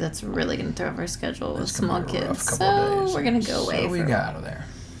or two, that's really going to throw off our schedule with small kids. So we're going to go away. So we got out of there.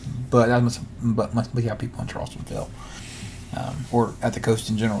 But that must be how people in Charleston feel. Or at the coast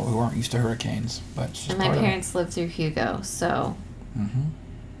in general, who aren't used to hurricanes. But and my parents lived through Hugo, so... Mm-hmm.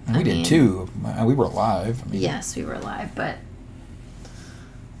 And we did too. We were alive. Yes, we were alive, but...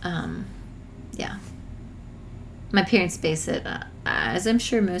 yeah. My parents base it, as I'm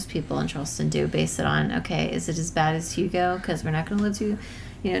sure most people in Charleston do, base it on, okay, is it as bad as Hugo? Because we're not going to live through...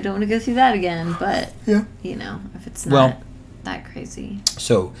 don't want to go through that again, but... Yeah. If it's not that crazy,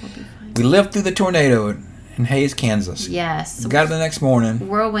 so we'll be fine. We lived through the tornado in Hays, Kansas. Yes. Got up the next morning.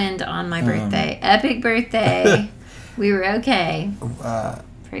 Whirlwind on my birthday. Epic birthday. We were okay.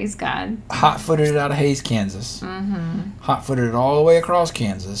 Praise God. Hot-footed it out of Hays, Kansas. Mm-hmm. Hot-footed it all the way across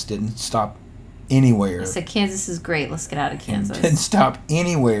Kansas. Didn't stop anywhere. I said, Kansas is great. Let's get out of Kansas. Didn't stop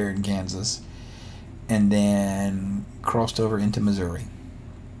anywhere in Kansas. And then crossed over into Missouri.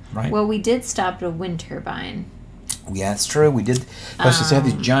 Right? Well, we did stop at a wind turbine. Yeah, that's true. We did. Let's just have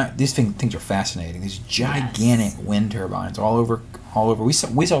these giant. These things are fascinating. These gigantic wind turbines all over. We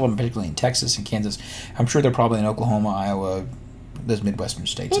saw them particularly in Texas and Kansas. I'm sure they're probably in Oklahoma, Iowa, those Midwestern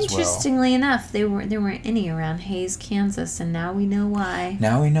states as well. Interestingly enough, there weren't any around Hays, Kansas, and now we know why.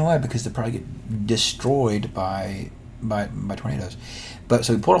 Now we know why, because they probably get destroyed by tornadoes. But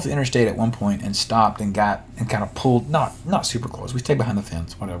so we pulled off the interstate at one point and stopped and kind of pulled not super close. We stayed behind the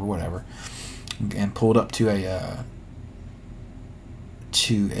fence, whatever, and pulled up to a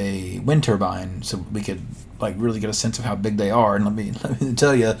wind turbine so we could like really get a sense of how big they are. And let me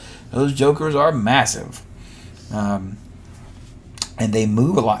tell you, those jokers are massive, and they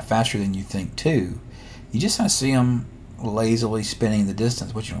move a lot faster than you think too. You just kind of see them lazily spinning the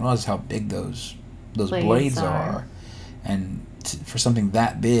distance. What you don't realize is how big those blades are. And for something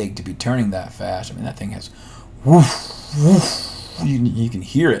that big to be turning that fast, I mean, that thing has woof, woof. You can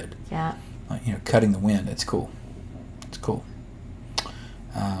hear it. Yeah. Cutting the wind. It's cool. It's cool.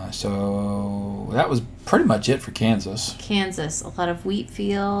 So that was pretty much it for Kansas. Kansas, a lot of wheat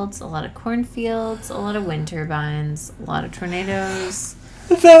fields, a lot of corn fields, a lot of wind turbines, a lot of tornadoes,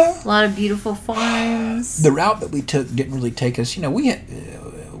 a lot of beautiful farms. The route that we took didn't really take us.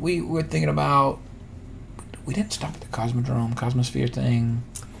 We were thinking about. We didn't stop at the Cosmosphere thing.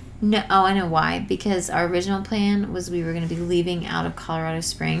 No, I know why. Because our original plan was we were going to be leaving out of Colorado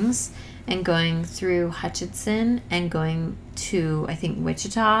Springs and going through Hutchinson and going to, I think,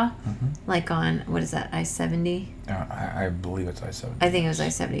 Wichita, like on, what is that, I-70? I believe it's I-70. I think it was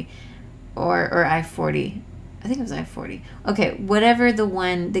I-70. Or I-40. I think it was I-40. Okay, whatever the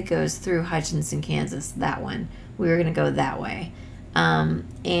one that goes through Hutchinson, Kansas, that one. We were going to go that way.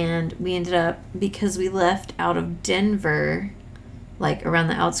 And we ended up, because we left out of Denver, like around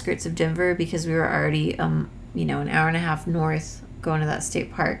the outskirts of Denver, because we were already, an hour and a half north going to that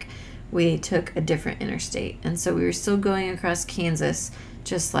state park, we took a different interstate. And so we were still going across Kansas,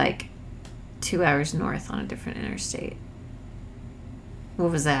 just like 2 hours north on a different interstate.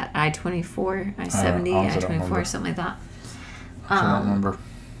 What was that? I-24, I-70, I-24, something like that. I don't remember.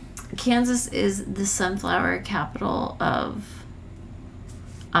 Kansas is the sunflower capital of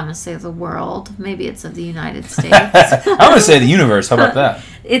I'm going to say the world. Maybe it's of the United States. I'm going to say the universe. How about that?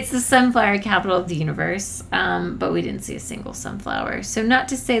 It's the sunflower capital of the universe, but we didn't see a single sunflower. So not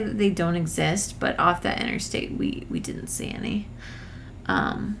to say that they don't exist, but off that interstate, we didn't see any.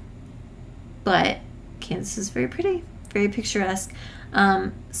 But Kansas is very pretty, very picturesque.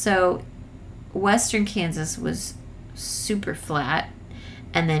 So western Kansas was super flat.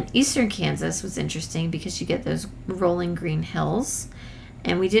 And then eastern Kansas was interesting because you get those rolling green hills.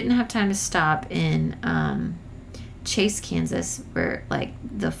 And we didn't have time to stop in Chase, Kansas, where, like,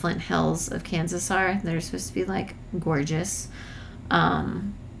 the Flint Hills of Kansas are. They're supposed to be, like, gorgeous. But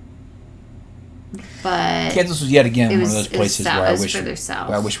Kansas was yet again one of those places south,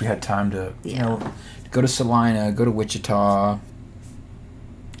 where I wish we had time to, to go to Salina, go to Wichita,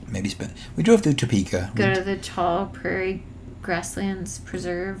 maybe spend. We drove through Topeka. Go to the Tall Prairie Grasslands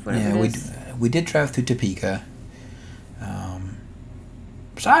Preserve, whatever it is. We did drive through Topeka.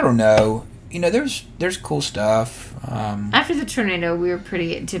 So I don't know. There's cool stuff. After the tornado, we were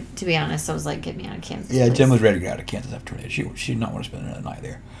pretty. To be honest, I was like, "Get me out of Kansas." Yeah, please. Jen was ready to get out of Kansas after tornado. She did not want to spend another night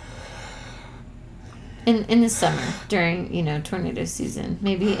there. In the summer, during tornado season,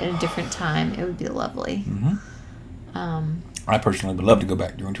 maybe at a different time, it would be lovely. Mm-hmm. I personally would love to go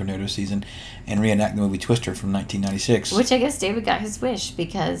back during tornado season and reenact the movie Twister from 1996. Which I guess David got his wish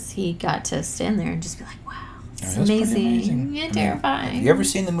because he got to stand there and just be like, "Wow, it's It was pretty amazing and terrifying." Have you ever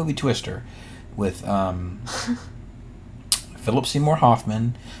seen the movie Twister with Philip Seymour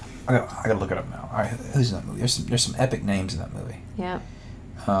Hoffman? I gotta look it up now. Who's in that movie? There's some epic names in that movie. Yep.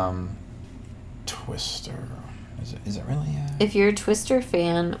 Twister. Is it really? If you're a Twister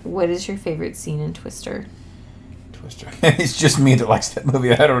fan, what is your favorite scene in Twister? Twister. It's just me that likes that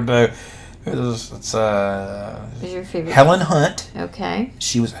movie. I don't know. It's Who's your favorite? Helen Hunt. Okay.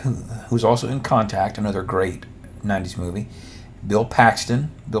 She was who's also in Contact, another great 90s movie. Bill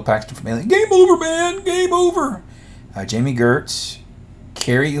Paxton from Alien. Game over, man. Game over. Jamie Gertz,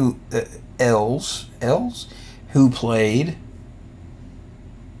 Carrie Ells, who played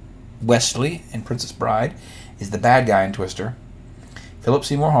Wesley in Princess Bride, is the bad guy in Twister. Philip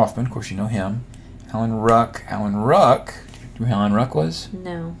Seymour Hoffman, of course you know him. Alan Ruck. Do you know who Alan Ruck was?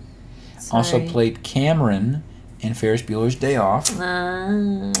 No. Sorry. Also played Cameron in Ferris Bueller's Day Off.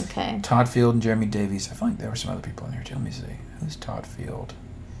 Okay. Todd Field and Jeremy Davies. I feel like there were some other people in here too. Let me see. Who's Todd Field?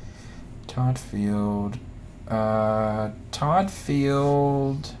 Todd Field. Oh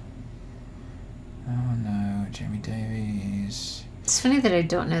no, Jeremy Davies. It's funny that I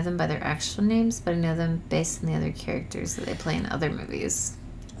don't know them by their actual names, but I know them based on the other characters that they play in other movies.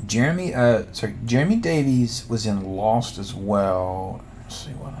 Jeremy Davies was in Lost as well. Let's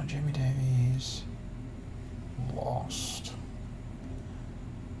see what on Jeremy Davies. Lost.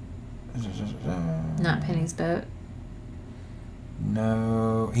 Not Penny's Boat.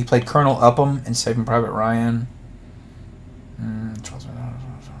 No, he played Colonel Upham in Saving Private Ryan.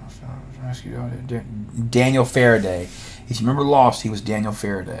 Daniel Faraday. If you remember Lost, he was Daniel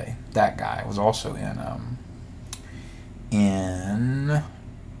Faraday. That guy was also in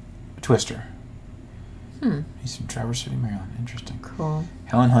Twister. He's from Traverse City, Maryland. Interesting. Cool.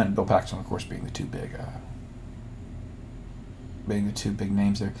 Helen Hunt and Bill Paxton, of course, being the two big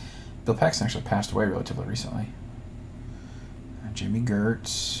names there. Bill Paxton actually passed away relatively recently. Jimmy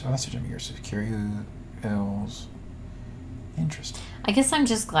Gertz. Oh, that's a Jimmy Gertz. Carrie Ells. Interesting. I guess I'm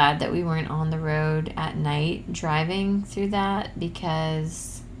just glad that we weren't on the road at night driving through that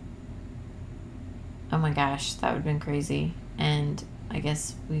because, oh my gosh, that would have been crazy. And I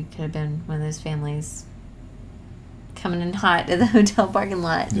guess we could have been one of those families coming in hot to the hotel parking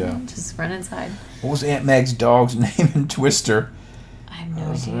lot. Yeah. Just run inside. What was Aunt Meg's dog's name in Twister? I have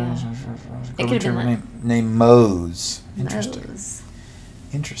no idea. It could have been named Mose. Interesting. Mose.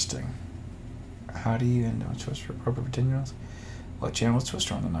 Interesting. How do you end on Twister appropriate for 10-year-olds? What channel was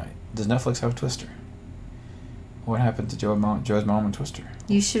Twister on tonight? Does Netflix have Twister? What happened to Joe's mom and Twister?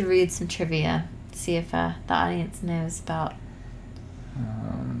 You should read some trivia. See if the audience knows about,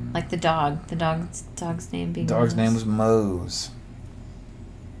 like the dog. The dog's name being. The dog's Mose. name was Mose.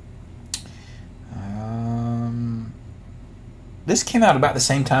 This came out about the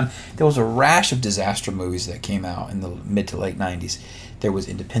same time. There was a rash of disaster movies that came out in the mid to late 90s. There was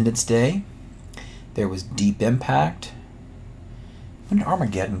Independence Day. There was Deep Impact. When did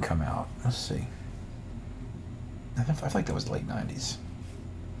Armageddon come out? Let's see. I feel like that was late 90s.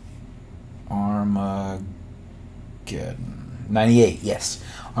 Armageddon. 98, yes.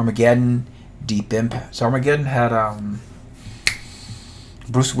 Armageddon, Deep Impact. So Armageddon had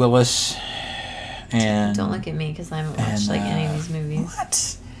Bruce Willis and... Don't look at me because I haven't watched any of these movies.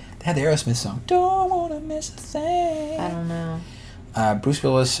 What? They had the Aerosmith song. Don't want to miss a thing. I don't know. Bruce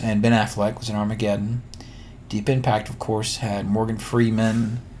Willis and Ben Affleck was in Armageddon. Deep Impact, of course, had Morgan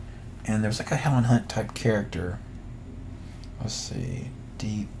Freeman, and there was like a Helen Hunt type character. Let's see,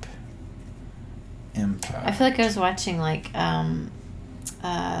 Deep Impact. I feel like I was watching like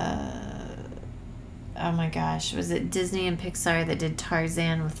oh my gosh, was it Disney and Pixar that did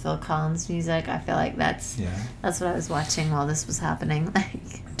Tarzan with Phil Collins music? I feel like that's what I was watching while this was happening.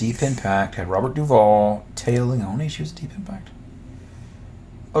 Like Deep Impact had Robert Duvall, Téa Leoni. She was Deep Impact.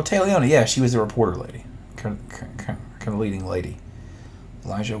 Oh, Téa Leoni, yeah, she was the reporter lady, kind of leading lady.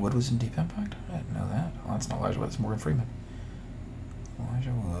 Elijah Wood was in Deep Impact. I didn't know that. Well, that's not Elijah Wood. It's Morgan Freeman.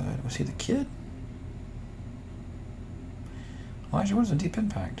 Elijah Wood, was he the kid? Elijah Wood was in Deep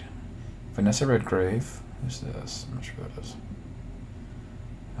Impact. Vanessa Redgrave. Who's this? I'm not sure who that is.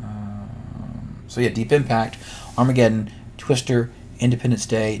 So yeah, Deep Impact, Armageddon, Twister, Independence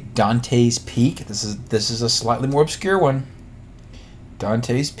Day, Dante's Peak. This is a slightly more obscure one.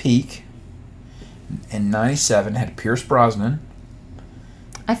 Dante's Peak in '97 had Pierce Brosnan.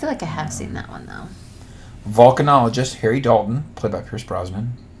 I feel like I have seen that one though. Volcanologist Harry Dalton, played by Pierce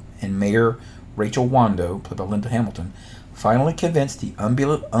Brosnan, and Mayor Rachel Wando, played by Linda Hamilton, finally convinced the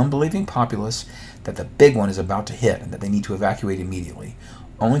unbelieving populace that the big one is about to hit and that they need to evacuate immediately,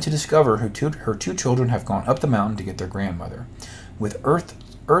 only to discover her two children have gone up the mountain to get their grandmother. With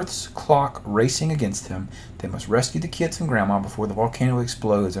Earth's clock racing against them, they must rescue the kids and Grandma before the volcano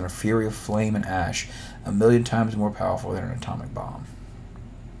explodes in a fury of flame and ash, 1,000,000 times more powerful than an atomic bomb.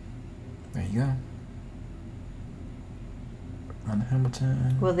 There you go. Linda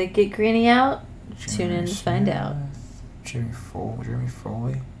Hamilton. Will they get Granny out? Tune in to find out. Jeremy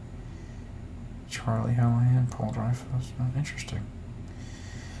Foley, Charlie Hallahan, Paul Dreyfus. Interesting.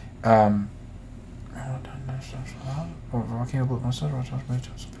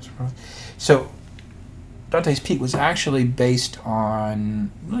 So, Dante's Peak was actually based on,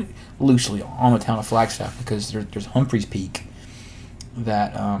 loosely, on the town of Flagstaff, because there's Humphreys Peak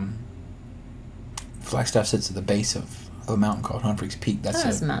that Flagstaff sits at the base of a mountain called Humphreys Peak.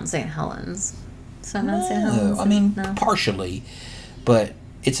 That's Mount St. Helens. So Mount St. No, Helens. I mean, no. partially, but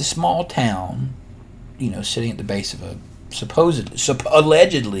it's a small town, sitting at the base of a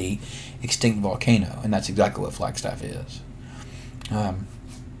allegedly extinct volcano, and that's exactly what Flagstaff is. There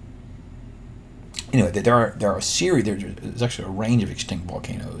are a series. There's actually a range of extinct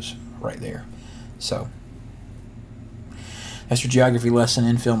volcanoes right there. So that's your geography lesson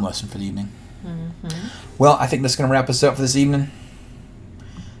and film lesson for the evening. Mm-hmm. Well, I think that's going to wrap us up for this evening.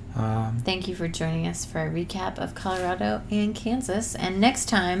 Thank you for joining us for a recap of Colorado and Kansas. And next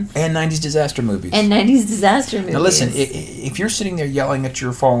time... And 90s disaster movies. Now listen, if you're sitting there yelling at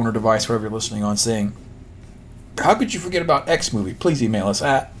your phone or device, wherever you're listening on, saying, how could you forget about X movie? Please email us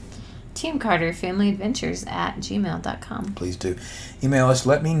at teamcarterfamilyadventures@gmail.com. Please do. Email us.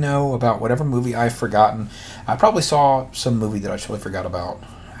 Let me know about whatever movie I've forgotten. I probably saw some movie that I totally forgot about.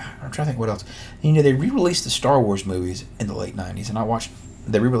 I'm trying to think what else. They re-released the Star Wars movies in the late 90s, and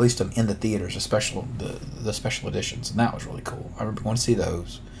they re-released them in the theaters, the special editions, and that was really cool. I remember going to see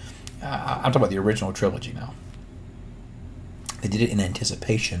those. I'm talking about the original trilogy now. They did it in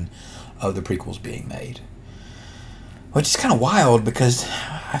anticipation of the prequels being made, which is kind of wild because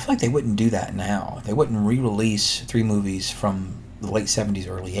I feel like they wouldn't do that now. They wouldn't re-release 3 movies from the late 70s,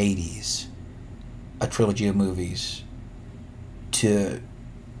 early 80s, a trilogy of movies, to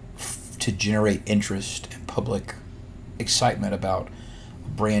generate interest and public excitement about a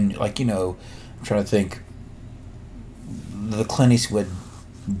brand, I'm trying to think, the Clint Eastwood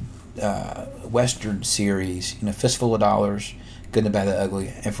Western series, Fistful of Dollars, Good, the Bad, the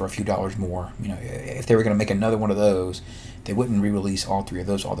Ugly, and For a Few Dollars More. If they were going to make another one of those, they wouldn't re-release all 3 of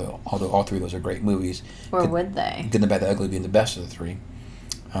those, although all 3 of those are great movies. Or would they? Good, the Bad, the Ugly being the best of the 3.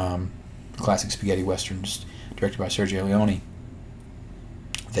 Classic spaghetti westerns directed by Sergio Leone.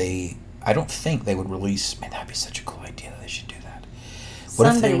 I don't think they would release... Man, that'd be such a cool idea that they should do that.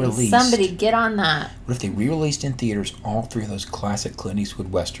 Somebody get on that. What if they re-released in theaters all 3 of those classic Clint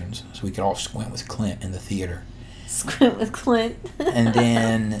Eastwood westerns, so we could all squint with Clint in the theater? Squint with Clint. and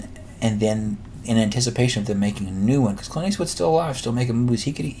then in anticipation of them making a new one, because Clint Eastwood's still alive, still making movies,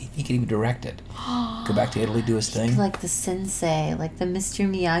 he could even direct it. Go back to Italy, do his thing. Like the sensei, like the Mr.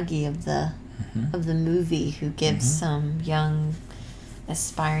 Miyagi of the movie, who gives some young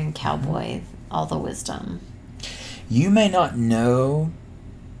aspiring cowboy all the wisdom. You may not know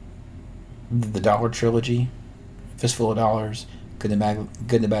the Dollar Trilogy, Fistful of Dollars, Good, the Bad,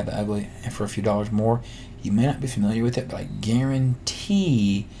 the Ugly, and For a Few Dollars More. You may not be familiar with it, but I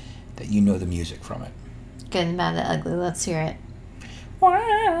guarantee that you know the music from it. Good and Bad, the Ugly. Let's hear it.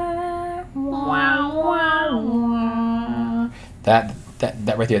 That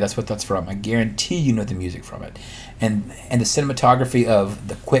right there, that's what that's from. I guarantee you know the music from it, and the cinematography of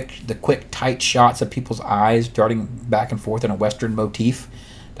the quick tight shots of people's eyes darting back and forth in a Western motif.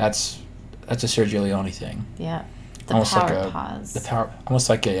 That's a Sergio Leone thing. Yeah, almost pause. Almost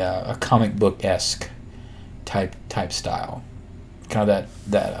like a comic book esque type style, kind of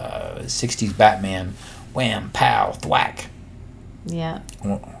that 60s Batman, wham pow thwack. Yeah.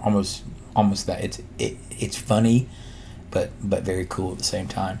 Almost that. It's funny, but very cool at the same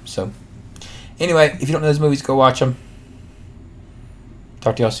time. So, anyway, if you don't know those movies, go watch them.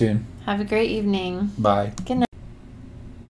 Talk to y'all soon. Have a great evening. Bye. Good night.